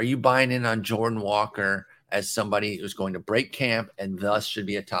 Eric, are you buying in on Jordan Walker as somebody who's going to break camp and thus should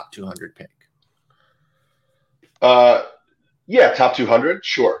be a top 200 pick? Yeah, top 200,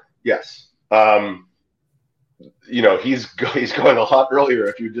 sure, yes. He's going a lot earlier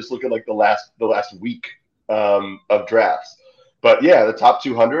if you just look at like the last week of drafts. But yeah, the top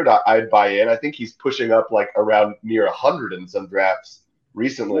 200, I'd buy in. I think he's pushing up like around near 100 in some drafts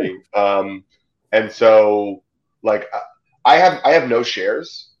recently. And so like I have no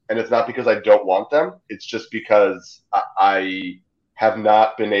shares, and it's not because I don't want them. It's just because I have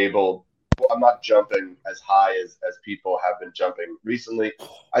not been able. I'm not jumping as high as people have been jumping recently.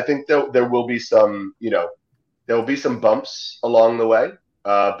 I think there will be some, there will be some bumps along the way.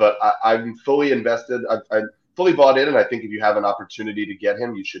 But I'm fully invested. I'm fully bought in, and I think if you have an opportunity to get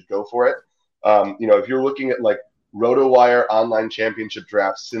him, you should go for it. If you're looking at like RotoWire online championship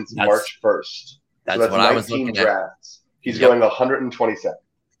drafts since March 1st, that's what I was looking drafts. He's going 127.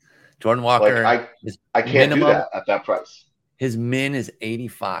 Jordan Walker. I can't do that at that price. His min is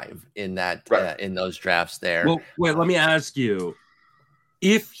 85 in that in those drafts there. Well, wait, let me ask you: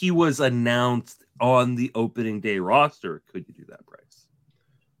 if he was announced on the opening day roster, could you do that price?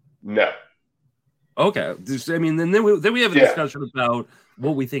 No. Okay. I mean, then we have a discussion about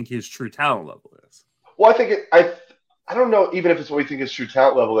what we think his true talent level is. Well, I think I don't know even if it's what we think his true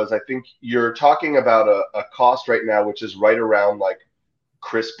talent level is. I think you're talking about a cost right now, which is right around like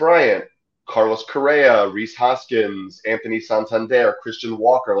Chris Bryant, Carlos Correa, Rhys Hoskins, Anthony Santander, Christian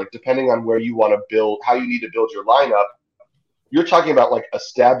Walker, like depending on where you want to build, how you need to build your lineup, you're talking about like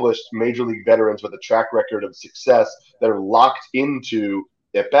established major league veterans with a track record of success that are locked into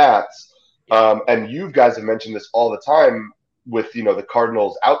at-bats. And you guys have mentioned this all the time with, the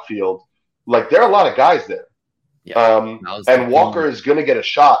Cardinals outfield. Like there are a lot of guys there. Yeah, and Walker is going to get a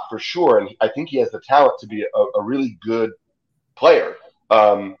shot for sure. And I think he has the talent to be a really good player.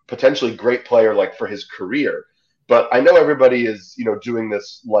 Potentially great player like for his career. But I know everybody is, doing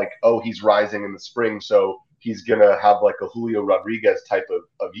this like, oh, he's rising in the spring, so he's going to have like a Julio Rodriguez type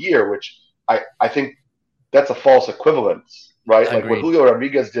of year, which I think that's a false equivalence, right? Like what Julio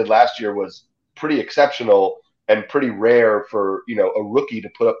Rodriguez did last year was pretty exceptional and pretty rare for, a rookie to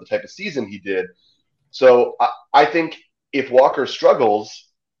put up the type of season he did. So I think if Walker struggles,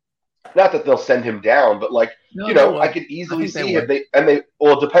 not that they'll send him down, but like, I could easily see if they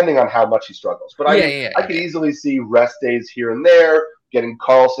depending on how much he struggles. But I could easily see rest days here and there, getting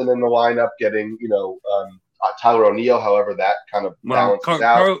Carlson in the lineup, getting, Tyler O'Neill, however that kind of balances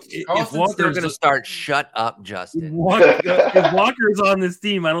out. Carlson's still going to start. Shut up, Justin. If Walker's on this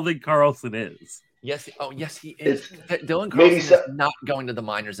team, I don't think Carlson is. Yes. Oh, yes, he is. Dylan Carlson is not going to the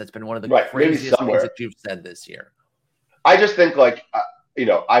minors. That's been one of the craziest things that you've said this year. I just think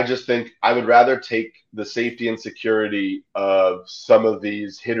I would rather take the safety and security of some of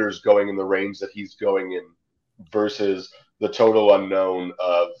these hitters going in the range that he's going in versus the total unknown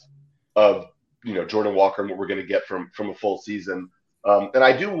of Jordan Walker and what we're going to get from a full season. And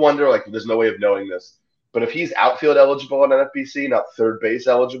I do wonder, like, there's no way of knowing this, but if he's outfield eligible on NFBC, not third base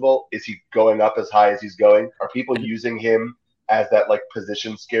eligible, is he going up as high as he's going? Are people using him as that like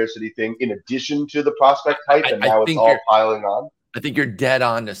position scarcity thing in addition to the prospect type? And now it's all piling on. I think you're dead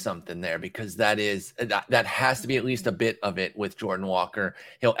on to something there, because that has to be at least a bit of it with Jordan Walker.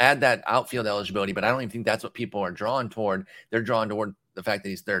 He'll add that outfield eligibility, but I don't even think that's what people are drawn toward. They're drawn toward the fact that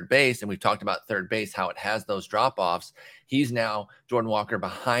he's third base, and we've talked about third base, how it has those drop-offs. He's now Jordan Walker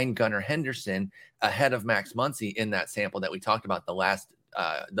behind Gunnar Henderson, ahead of Max Muncy in that sample that we talked about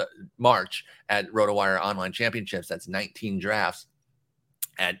the March at RotoWire Online Championships. That's 19 drafts.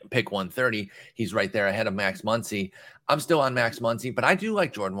 At pick 130, he's right there ahead of Max Muncy. I'm still on Max Muncy, but I do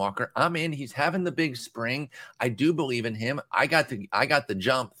like Jordan Walker. I'm in. He's having the big spring. I do believe in him. I got the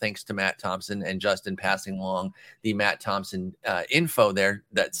jump thanks to Matt Thompson and Justin passing along the Matt Thompson info there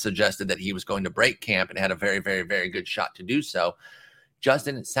that suggested that he was going to break camp and had a very, very, very good shot to do so.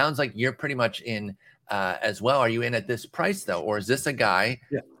 Justin, it sounds like you're pretty much in as well. Are you in at this price though, or is this a guy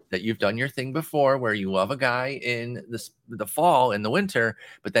that you've done your thing before where you love a guy in the fall, in the winter,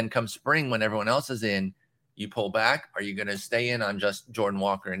 but then come spring when everyone else is in, you pull back? Are you going to stay in on just Jordan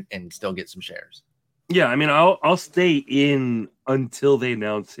Walker and still get some shares? Yeah, I mean, I'll stay in until they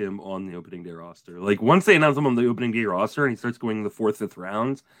announce him on the opening day roster. Like once they announce him on the opening day roster and he starts going in the 4th, 5th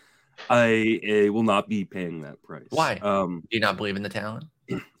rounds, I will not be paying that price. Why? Do you not believe in the talent?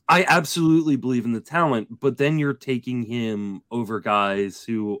 I absolutely believe in the talent, but then you're taking him over guys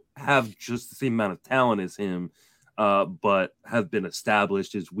who have just the same amount of talent as him, but have been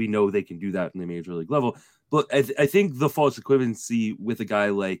established as we know they can do that in the major league level. But I think the false equivalency with a guy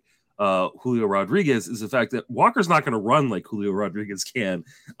like Julio Rodriguez is the fact that Walker's not going to run like Julio Rodriguez can.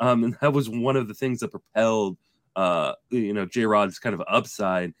 And that was one of the things that propelled, J-Rod's kind of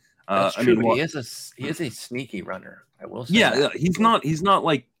upside. That's true, but he is a sneaky runner. I will say. Yeah, he's not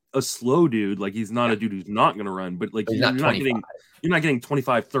like a slow dude. Like he's not a dude who's not going to run, but like you're not getting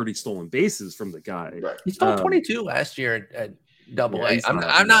 25, 30 stolen bases from the guy. Right. He stole 22 last year at Double-A.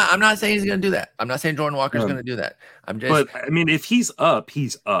 I'm not saying he's going to do that. I'm not saying Jordan Walker's going to do that. But I mean, if he's up,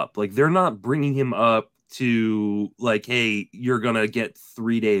 he's up. Like they're not bringing him up to like, hey, you're going to get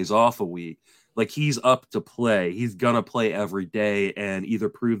 3 days off a week. Like he's up to play. He's going to play every day and either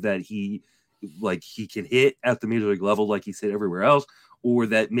prove that he can hit at the major league level like he's hit everywhere else, or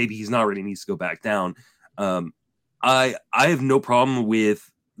that maybe he's not ready, needs to go back down. I have no problem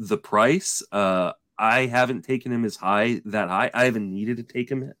with the price. I haven't taken him that high. I haven't needed to take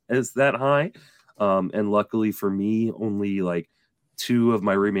him as that high. And luckily for me, only like 2 of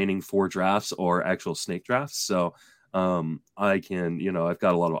my remaining 4 drafts are actual snake drafts. So I can, I've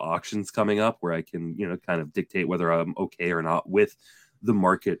got a lot of auctions coming up where I can, kind of dictate whether I'm okay or not with the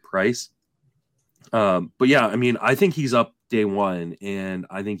market price. But yeah, I mean, I think he's up day one, and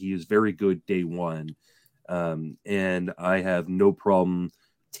I think he is very good day one. And I have no problem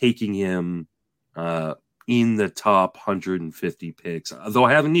taking him in the top 150 picks, though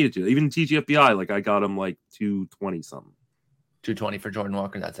I haven't needed to. Even TGFBI, like I got him like 220 something. 220 for Jordan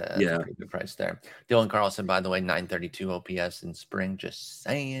Walker. That's a pretty good price there. Dylan Carlson, by the way, 932 OPS in spring. Just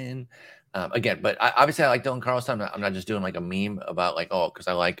saying. Again, but obviously I like Dylan Carlson. I'm not just doing like a meme about like, because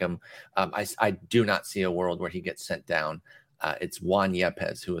I like him. I do not see a world where he gets sent down. It's Juan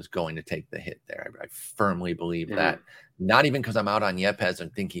Yepez who is going to take the hit there. I firmly believe that. Not even because I'm out on Yepez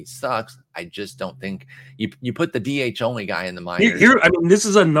and think he sucks. I just don't think you put the DH only guy in the minors. I mean, this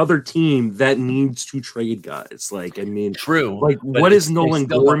is another team that needs to trade guys. Like, I mean, true. Like, what is Nolan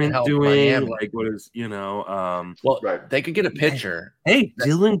Gorman doing? Miami. Like, what is they could get a pitcher. Hey,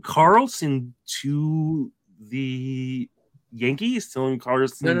 Dylan Carlson to the Yankees. Dylan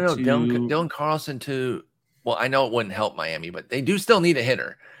Carlson. No. Dylan Carlson to. Well, I know it wouldn't help Miami, but they do still need a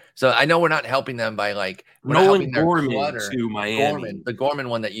hitter. So I know we're not helping them by like Nolan Gorman to Miami. The Gorman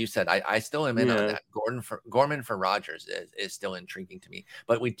one that you said, I still am in on that. Gorman for Rogers is still intriguing to me,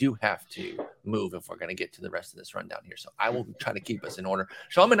 but we do have to move if we're going to get to the rest of this rundown here. So I will try to keep us in order.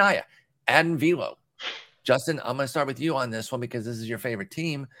 Sean Manaea, Adam Velo. Justin, I'm going to start with you on this one because this is your favorite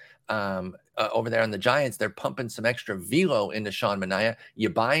team. Over there on the Giants, they're pumping some extra velo into Sean Manaea. You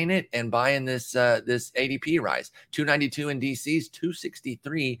buying it and buying this ADP rise. 292 in DC's,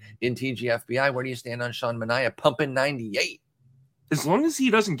 263 in TGFBI. Where do you stand on Sean Manaea? Pumping 98. As long as he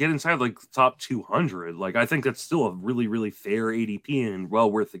doesn't get inside like the top 200, like I think that's still a really, really fair ADP and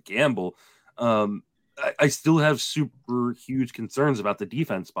well worth the gamble. I still have super huge concerns about the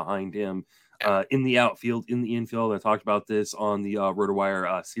defense behind him. In the outfield, in the infield. I talked about this on the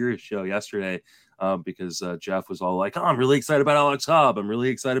RotoWire Sirius show yesterday because Jeff was all like, I'm really excited about Alex Cobb. I'm really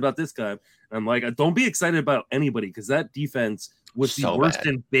excited about this guy. And I'm like, don't be excited about anybody because that defense was the worst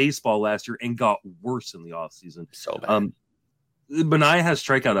in baseball last year and got worse in the offseason. So bad. Manaea has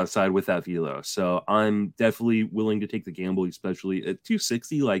strikeout outside with that velo. So I'm definitely willing to take the gamble, especially at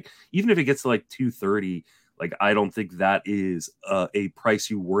 260. Like, even if it gets to like 230, like, I don't think that is a price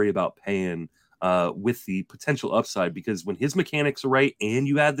you worry about paying with the potential upside, because when his mechanics are right and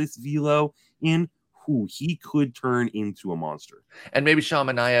you add this velo in, he could turn into a monster. And maybe Sean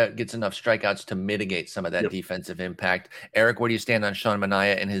Manaea gets enough strikeouts to mitigate some of that defensive impact. Eric, where do you stand on Sean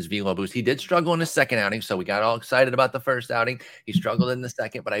Manaea and his velo boost? He did struggle in his second outing, so we got all excited about the first outing. He struggled in the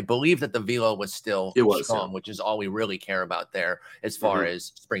second, but I believe that the velo was still strong, which is all we really care about there as far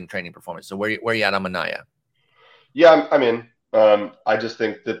as spring training performance. So where you at on Manaea? Yeah, I'm in. I just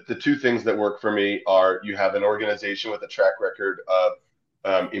think that the two things that work for me are you have an organization with a track record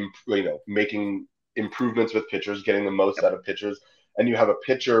of making improvements with pitchers, getting the most out of pitchers, and you have a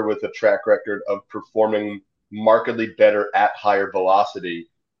pitcher with a track record of performing markedly better at higher velocity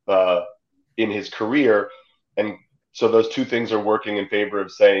in his career. And so those two things are working in favor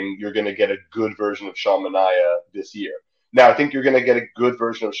of saying you're going to get a good version of Sean Manaea this year. Now, I think you're going to get a good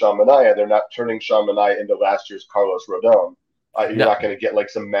version of Sean Manaea. They're not turning Sean Manaea into last year's Carlos Rodon. You're not going to get like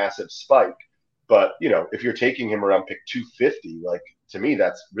some massive spike. But, if you're taking him around pick 250, like, to me,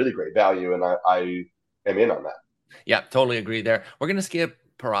 that's really great value. And I am in on that. Yeah, totally agree there. We're going to skip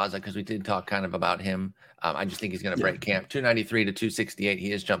Peraza because we did talk kind of about him. I just think he's going to break camp. 293 to 268.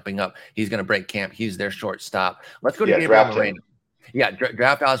 He is jumping up. He's going to break camp. He's their shortstop. Let's go to Gabriel Moreno. Yeah,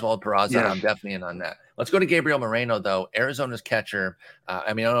 draft Oswald Peraza. Yeah. I'm definitely in on that. Let's go to Gabriel Moreno, though. Arizona's catcher.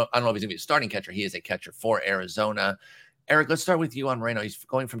 I don't know if he's going to be a starting catcher. He is a catcher for Arizona. Eric, let's start with you on Moreno. He's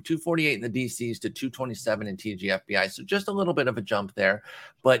going from 248 in the DCs to 227 in TGFBI. So just a little bit of a jump there.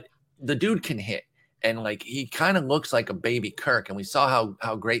 But the dude can hit. And like he kind of looks like a baby Kirk. And we saw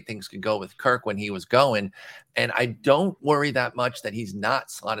how great things could go with Kirk when he was going. And I don't worry that much that he's not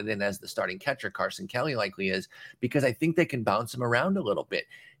slotted in as the starting catcher. Carson Kelly likely is, because I think they can bounce him around a little bit.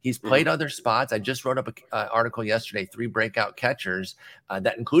 He's played other spots. I just wrote up an article yesterday, 3 breakout catchers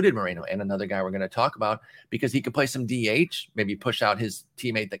that included Moreno and another guy we're going to talk about, because he could play some DH, maybe push out his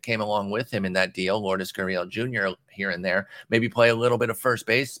teammate that came along with him in that deal, Lourdes Gurriel Jr. here and there, maybe play a little bit of first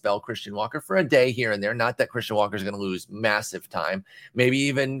base, spell Christian Walker for a day here and there. Not that Christian Walker is going to lose massive time, maybe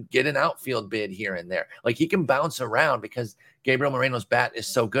even get an outfield bid here and there. Like he can bounce around because Gabriel Moreno's bat is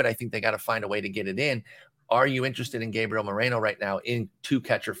so good. I think they got to find a way to get it in. Are you interested in Gabriel Moreno right now in 2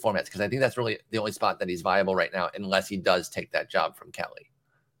 catcher formats? Because I think that's really the only spot that he's viable right now, unless he does take that job from Kelly.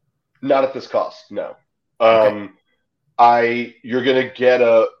 Not at this cost, no. You're going to get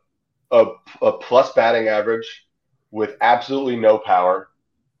a plus batting average with absolutely no power,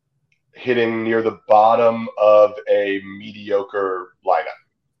 hitting near the bottom of a mediocre lineup.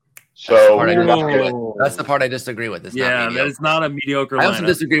 So that's the part I disagree with. It's it's not a mediocre lineup. I also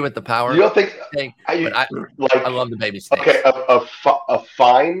disagree with the power. You don't think? I love the baby snakes. Okay, a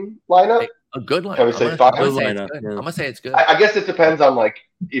fine lineup. A good lineup. Can we say fine? I'm gonna say it's good. I guess it depends on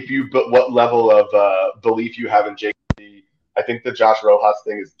what level of belief you have in JD. I think the Josh Rojas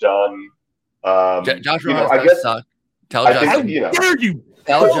thing is done. Josh Rojas does suck. Tell Justin.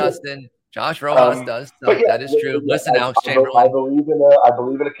 Tell Justin. Josh Rojas does suck. That is true. Listen, Alex Chamberlain. I believe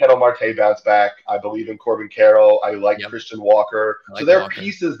in a Ketel Marte bounce back. I believe in Corbin Carroll. I like Christian Walker. So there are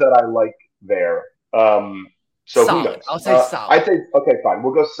pieces that I like there. So solid. Who knows? I'll say solid. I think fine.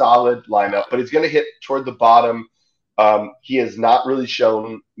 We'll go solid lineup, but he's going to hit toward the bottom. He has not really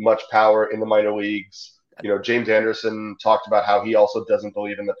shown much power in the minor leagues. James Anderson talked about how he also doesn't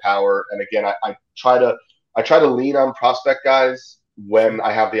believe in the power. And again, I try to lean on prospect guys when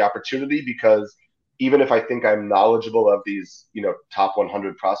I have the opportunity, because even if I think I'm knowledgeable of these, top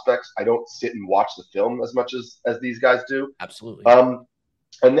 100 prospects, I don't sit and watch the film as much as these guys do. Absolutely.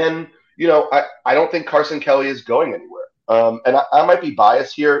 And then, I don't think Carson Kelly is going anywhere. And I might be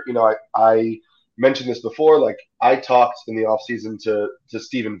biased here. I mentioned this before. Like I talked in the offseason to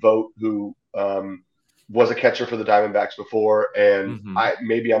Stephen Vogt, who was a catcher for the Diamondbacks before. And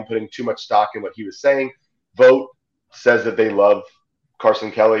maybe I'm putting too much stock in what he was saying. Vogt says that they love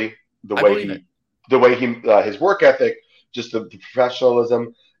Carson Kelly, the way he his work ethic, just the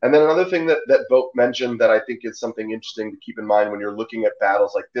professionalism. And then another thing that Vogt mentioned that I think is something interesting to keep in mind when you're looking at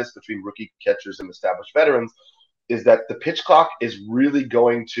battles like this between rookie catchers and established veterans is that the pitch clock is really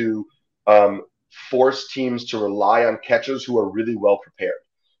going to force teams to rely on catchers who are really well prepared,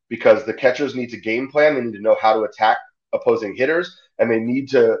 because the catchers need to game plan. They need to know how to attack opposing hitters, and they need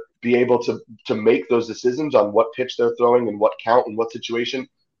to be able to make those decisions on what pitch they're throwing and what count and what situation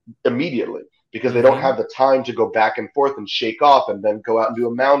immediately, because they don't have the time to go back and forth and shake off and then go out and do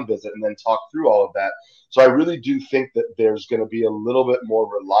a mound visit and then talk through all of that. So I really do think that there's going to be a little bit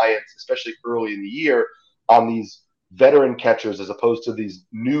more reliance, especially early in the year, on these veteran catchers as opposed to these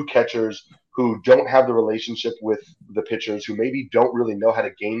new catchers who don't have the relationship with the pitchers, who maybe don't really know how to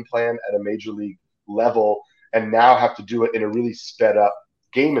game plan at a major league level and now have to do it in a really sped up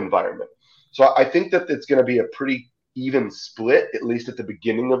game environment. So I think that it's going to be a pretty even split, at least at the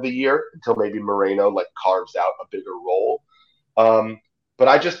beginning of the year, until maybe Moreno carves out a bigger role. But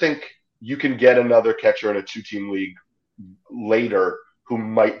I just think you can get another catcher in a 2-team league later who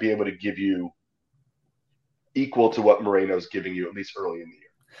might be able to give you equal to what Moreno's giving you, at least early in the year.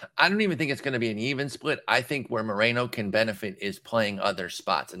 I don't even think it's going to be an even split. I think where Moreno can benefit is playing other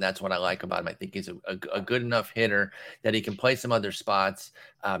spots, and that's what I like about him. I think he's a good enough hitter that he can play some other spots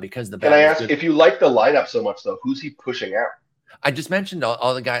because the. Can I ask, if you like the lineup so much, though, who's he pushing out? I just mentioned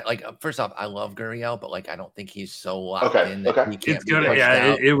all the guys. First off, I love Gurriel, but I don't think he's so locked in that he can't. It's good.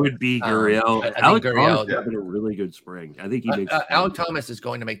 Yeah, it would be Gurriel. Alec Thomas having a really good spring. I think he makes. Alec Thomas is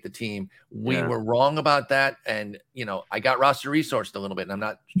going to make the team. We were wrong about that, and I got roster resourced a little bit, and I'm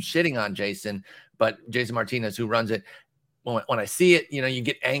not shitting on Jason, but Jason Martinez, who runs it. When I see it, you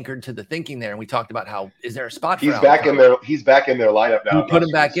get anchored to the thinking there. And we talked about how is there a spot for He's back in there. He's back in their lineup now. We put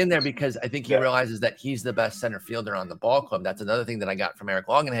him back in there because I think he realizes that he's the best center fielder on the ball club. That's another thing that I got from Eric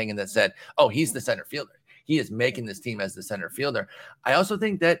Longenhagen that said, oh, he's the center fielder. He is making this team as the center fielder. I also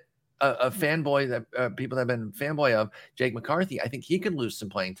think that a fanboy that people that have been fanboy of, Jake McCarthy, I think he could lose some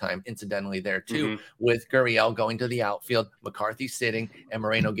playing time incidentally there too, with Gurriel going to the outfield, McCarthy sitting, and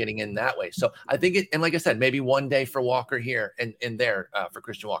Moreno getting in that way. So I think it, and like I said, maybe one day for Walker here and there for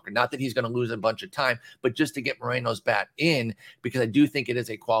Christian Walker. Not that he's going to lose a bunch of time, but just to get Moreno's bat in, because I do think it is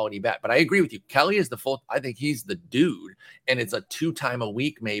a quality bat. But I agree with you. Kelly is I think he's the dude, and it's a 2 times a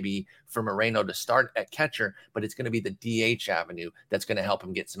week maybe for Moreno to start at catcher, but it's going to be the DH avenue that's going to help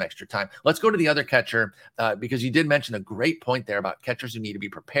him get some extra time. Let's go to the other catcher because you did mention a great point there about catchers who need to be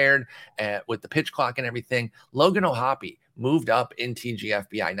prepared with the pitch clock and everything. Logan O'Hoppe moved up in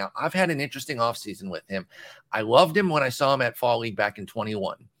TGFBI. Now, I've had an interesting offseason with him. I loved him when I saw him at Fall League back in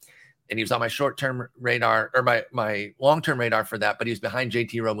 21. And he was on my short-term radar or my long-term radar for that, but he was behind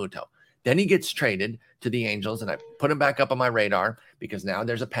JT Realmuto. Then he gets traded to the Angels, and I put him back up on my radar because now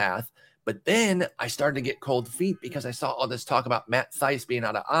there's a path. But then I started to get cold feet because I saw all this talk about Matt Thaiss being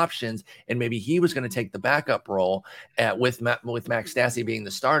out of options, and maybe he was going to take the backup role with Max Stassi being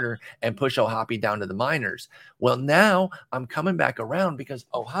the starter and push O'Hoppe down to the minors. Well, now I'm coming back around because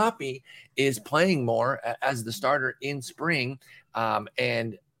O'Hoppe is playing more as the starter in spring,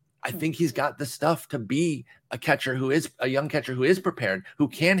 and I think he's got the stuff to be a young catcher who is prepared, who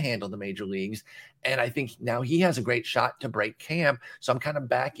can handle the major leagues. And I think now he has a great shot to break camp. So I'm kind of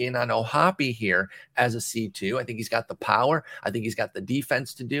back in on O'Hoppe here as a C2. I think he's got the power. I think he's got the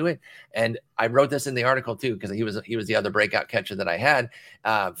defense to do it. And I wrote this in the article too, because he was the other breakout catcher that I had.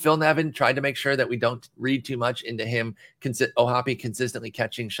 Phil Nevin tried to make sure that we don't read too much into him. O'Hoppe consistently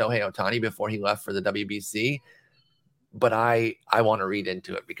catching Shohei Ohtani before he left for the WBC. But I want to read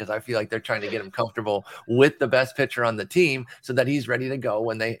into it because I feel like they're trying to get him comfortable with the best pitcher on the team so that he's ready to go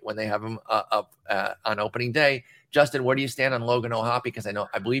when they have him up on opening day. Justin, where do you stand on Logan O'Hoppe? Because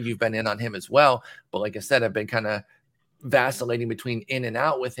I believe you've been in on him as well. But like I said, I've been kind of vacillating between in and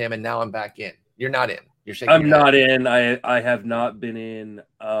out with him, and now I'm back in. You're not in. You're shaking. I'm not in. I have not been in.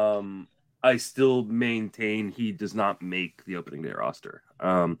 I still maintain he does not make the opening day roster.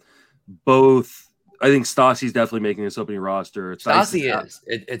 I think Stassi's definitely making this opening roster. Stassi is.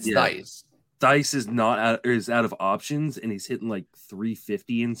 It's Thaiss. Thaiss is out of options, and he's hitting like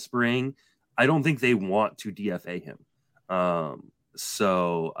 350 in spring. I don't think they want to DFA him.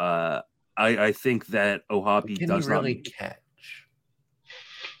 So I think that O'Hoppe does not really catch.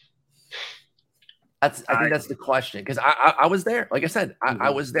 I think that's the question, because I was there. Like I said,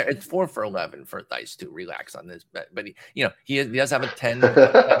 I was there. It's 4 for 11 for Thaiss to relax on this, but he does have a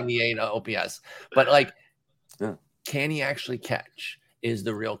 1078 OPS. But like, can he actually catch? Is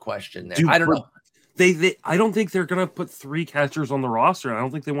the real question there. I don't know. I don't think they're gonna put 3 catchers on the roster, and I don't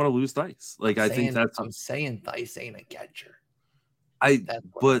think they want to lose Thaiss. Like I'm saying Thaiss ain't a catcher.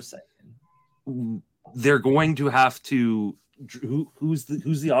 They're going to have to. Who's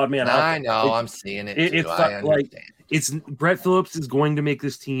the odd man out? I know. I'm seeing it. It's Brett Phillips is going to make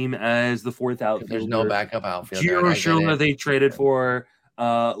this team as the 4th outfielder. There's no backup outfielder. Giro Shula they traded for.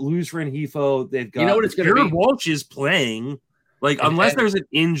 Luz Rengifo. They've got. You know what it's going to be? Walsh is playing. Unless there's an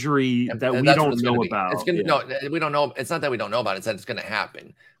injury that we don't know about. It's gonna, No, we don't know. It's not that we don't know about it. It's that it's going to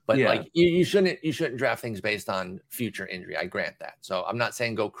happen. But you shouldn't draft things based on future injury. I grant that. So I'm not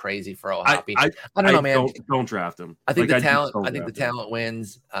saying go crazy for O'Hoppe. I don't know, man. Don't draft him. I think the talent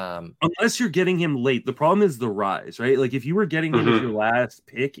wins. Unless you're getting him late. The problem is the rise, right? Like if you were getting him as your last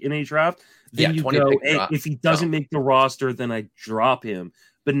pick in a draft, then you go, hey, if he doesn't make the roster, then I drop him.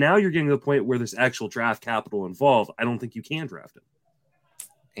 But now you're getting to the point where there's actual draft capital involved. I don't think you can draft him.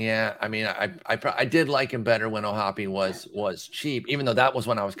 Yeah, I mean, I did like him better when O'Hoppe was cheap, even though that was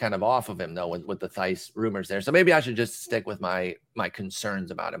when I was kind of off of him, though, with the Thaiss rumors there. So maybe I should just stick with my concerns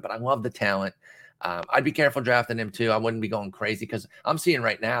about him. But I love the talent. I'd be careful drafting him, too. I wouldn't be going crazy because I'm seeing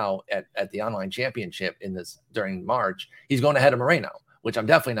right now at the online championship during March, he's going ahead of Moreno, which I'm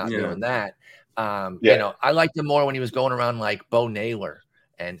definitely not doing that. I liked him more when he was going around like Bo Naylor.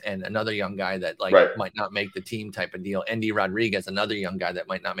 And another young guy that might not make the team type of deal. Endy Rodriguez, another young guy that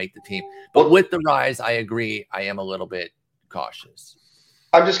might not make the team. But with the rise, I agree. I am a little bit cautious.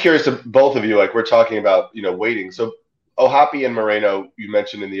 I'm just curious to both of you. Like we're talking about, waiting. So O'Hoppe and Moreno, you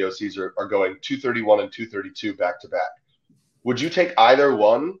mentioned in the OCs are going 231 and 232 back to back. Would you take either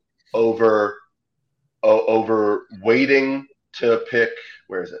one over waiting to pick?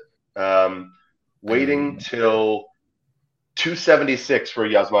 Where is it? Waiting till 276 for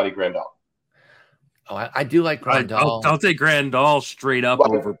Yasmani Grandal. Oh, I do like Grandal. I'll take Grandal straight up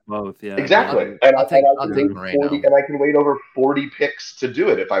over both. Yeah, exactly. I'll take Moreno. And I can wait over 40 picks to do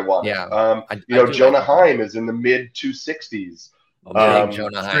it if I want. Yeah. Jonah Heim is in the mid 260s. Big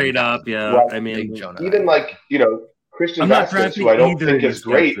Jonah straight Heim up, yeah. Right. I mean, Big Jonah even Heim. like, Christian I'm not Vasquez, who drafting I don't either think of is these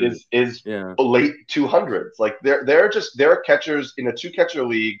great, catchers. is Yeah. late 200s. Like they're catchers in a 2-catcher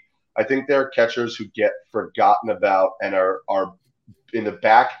league. I think they're catchers who get forgotten about and are in the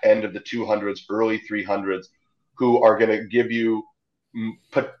back end of the 200s, early 300s, who are going to give you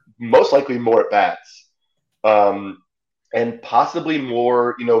most likely more at bats, and possibly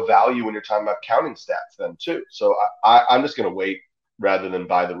more, value when you're talking about counting stats then too. So I'm just going to wait rather than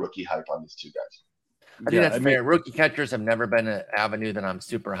buy the rookie hype on these two guys. I think that's fair. Rookie catchers have never been an avenue that I'm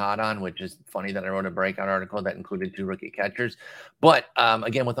super hot on, which is funny that I wrote a breakout article that included 2 rookie catchers. But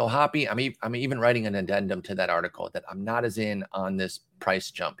again, with O'Hoppe, I'm even writing an addendum to that article that I'm not as in on this price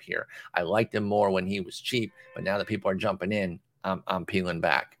jump here. I liked him more when he was cheap, but now that people are jumping in, I'm peeling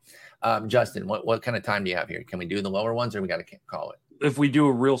back. Justin, what kind of time do you have here? Can we do the lower ones, or we got to call it? If we do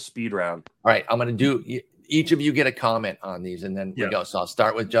a real speed round. All right, I'm going to do each of you get a comment on these, and then we go. So I'll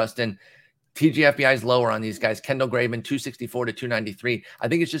start with Justin. TGFBI is lower on these guys. Kendall Graveman, 264 to 293. I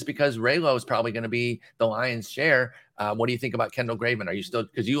think it's just because Raylo is probably going to be the lion's share. What do you think about Kendall Graveman? Are you still,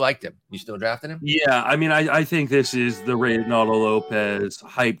 because you liked him, you still drafting him? Yeah, I mean, I think this is the Reynaldo Lopez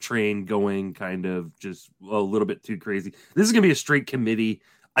hype train going kind of just a little bit too crazy. This is going to be a straight committee.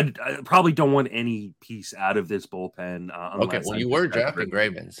 I probably don't want any piece out of this bullpen. Okay, well, you were drafting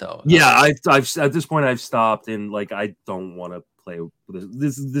Graveman, so yeah, I've at this point I've stopped, and like I don't want to play with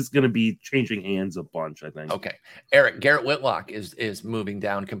this. This is going to be changing hands a bunch, I think. Okay, Eric, Garrett Whitlock is moving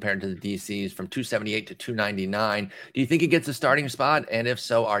down compared to the DCs from 278 to 299. Do you think he gets a starting spot? And if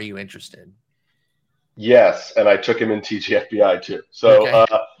so, are you interested? Yes, and I took him in TGFBI too. So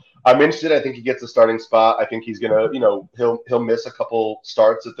I'm interested. I think he gets a starting spot. I think he's gonna, he'll miss a couple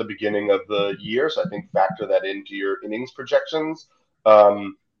starts at the beginning of the year. So I think factor that into your innings projections.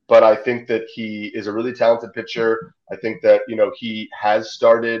 But I think that he is a really talented pitcher. I think that, he has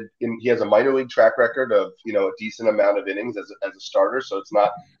started he has a minor league track record of, a decent amount of innings as a starter. So it's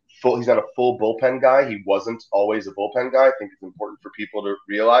not full. He's not a full bullpen guy. He wasn't always a bullpen guy. I think it's important for people to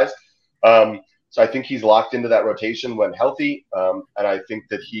realize. So I think he's locked into that rotation when healthy. And I think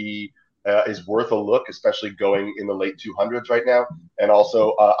that he is worth a look, especially going in the late 200s right now. And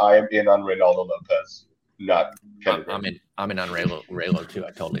also I am in on Reynaldo Lopez. Not I'm in on Raylo too.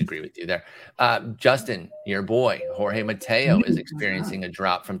 I totally agree with you there. Justin, your boy Jorge Mateo is experiencing a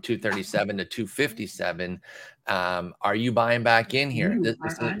drop from 237 to 257. Are you buying back in here? This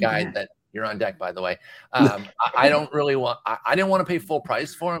is a guy that you're on deck, by the way. I don't really want. I didn't want to pay full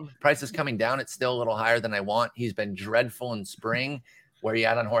price for him. Price is coming down. It's still a little higher than I want. He's been dreadful in spring. Where are you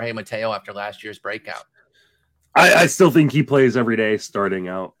at on Jorge Mateo after last year's breakout? I still think he plays every day starting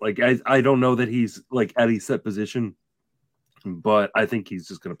out. Like I don't know that he's like at a set position, but I think he's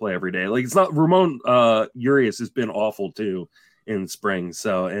just going to play every day. Like it's not Ramon Urias has been awful too in spring.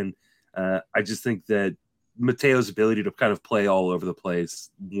 So, and I just think that Mateo's ability to kind of play all over the place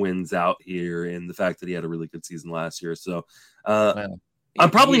wins out here, and the fact that he had a really good season last year. So I'm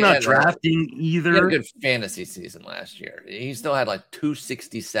probably not drafting either. He had a good fantasy season last year. He still had like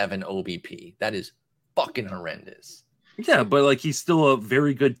 267 OBP. That is fucking horrendous. Yeah, but like he's still a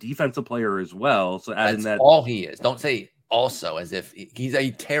very good defensive player as well. So adding that, all he is. Don't say also as if he's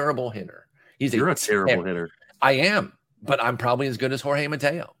a terrible hitter. You're a terrible hitter. I am, but I'm probably as good as Jorge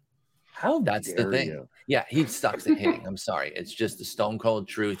Mateo. That's the thing. You? Yeah, he sucks at hitting. I'm sorry. It's just the stone cold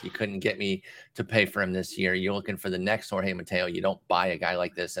truth. You couldn't get me to pay for him this year. You're looking for the next Jorge Mateo. You don't buy a guy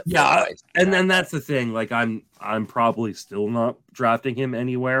like this at full price. And then that's the thing. Like I'm probably still not drafting him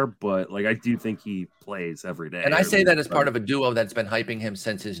anywhere, but like I do think he plays every day. And I say that as part of a duo that's been hyping him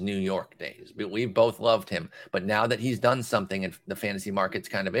since his New York days. We've both loved him, but now that he's done something and the fantasy market's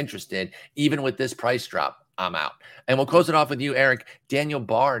kind of interested, even with this price drop, I'm out. And we'll close it off with you, Eric. Daniel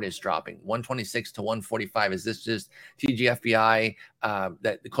Bard is dropping 126 to 145. Is this just TGFBI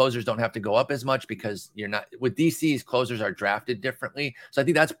that the closers don't have to go up as much because you're not with DC's closers are drafted differently? So I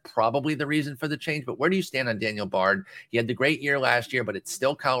think that's probably the reason for the change. But where do you stand on Daniel Bard? He had the great year last year, but it's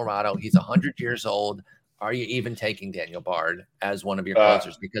still Colorado. He's 100 years old. Are you even taking Daniel Bard as one of your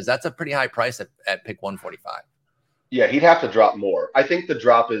closers? Because that's a pretty high price at pick 145. Yeah, he'd have to drop more. I think the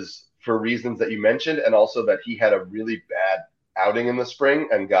drop is for reasons that you mentioned, and also that he had a really bad outing in the spring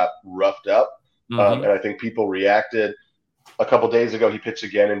and got roughed up. And I think people reacted. A couple days ago, he pitched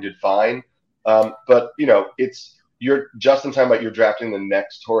again and did fine. But, you're just in time about you're drafting the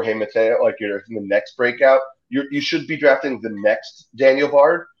next Jorge Mateo, like you're in the next breakout. You should be drafting the next Daniel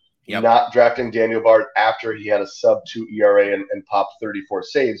Bard, not drafting Daniel Bard after he had a sub-2 ERA and popped 34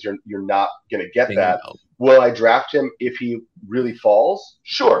 saves. You're not going to get that. Will I draft him if he really falls?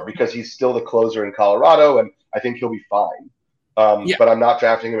 Sure, because he's still the closer in Colorado, and I think he'll be fine. But I'm not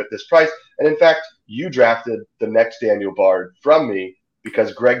drafting him at this price. And in fact, you drafted the next Daniel Bard from me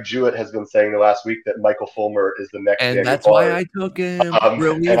because Greg Jewett has been saying the last week that Michael Fulmer is the next And Daniel that's Bard. why I took him.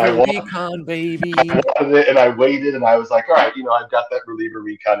 Reliever recon, baby. I wanted it, and I waited, and I was like, all right, I've got that reliever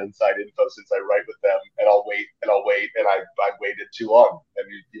recon inside info since I write with them, and I'll wait, and I waited too long, and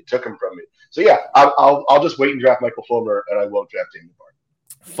you took him from me. So yeah, I'll just wait and draft Michael Fulmer, and I won't draft Daniel Bard.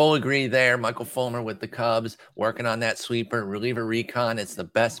 Full agree there. Michael Fulmer with the Cubs working on that sweeper reliever recon. It's the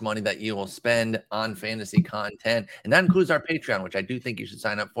best money that you will spend on fantasy content. And that includes our Patreon, which I do think you should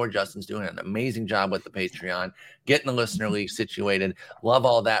sign up for. Justin's doing an amazing job with the Patreon, getting the listener league situated. Love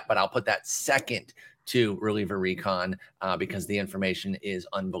all that, but I'll put that second to reliever recon because the information is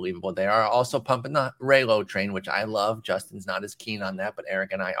unbelievable. They are also pumping the Raylo train, which I love. Justin's not as keen on that, but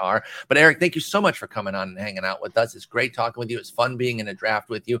Eric and I are. But Eric, thank you so much for coming on and hanging out with us. It's great talking with you. It's fun being in a draft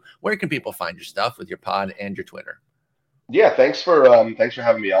with you. Where can people find your stuff with your pod and your Twitter? Yeah, thanks for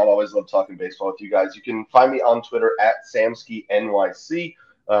having me on. Always love talking baseball with you guys. You can find me on Twitter at SamskyNYC.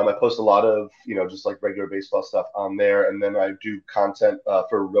 I post a lot of just like regular baseball stuff on there, and then I do content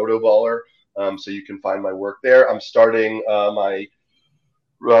for Rotoballer. So you can find my work there. I'm starting my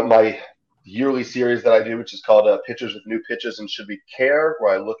yearly series that I do, which is called Pitchers with New Pitches and Should We Care,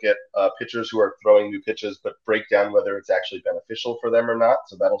 where I look at pitchers who are throwing new pitches, but break down whether it's actually beneficial for them or not.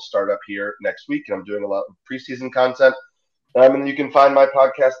 So that'll start up here next week, and I'm doing a lot of preseason content. And you can find my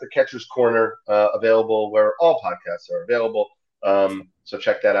podcast, The Catcher's Corner, available where all podcasts are available. So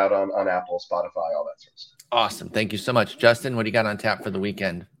check that out on Apple, Spotify, all that sort of stuff. Awesome. Thank you so much. Justin, what do you got on tap for the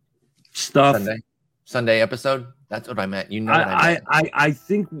weekend? Stuff. Sunday episode? That's what I meant. What I meant. I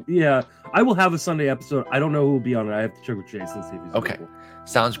think, yeah, I will have a Sunday episode. I don't know who will be on it. I have to check with Jason, see if he's okay. Available.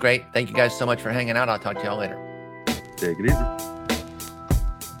 Sounds great. Thank you guys so much for hanging out. I'll talk to y'all later. Take it easy.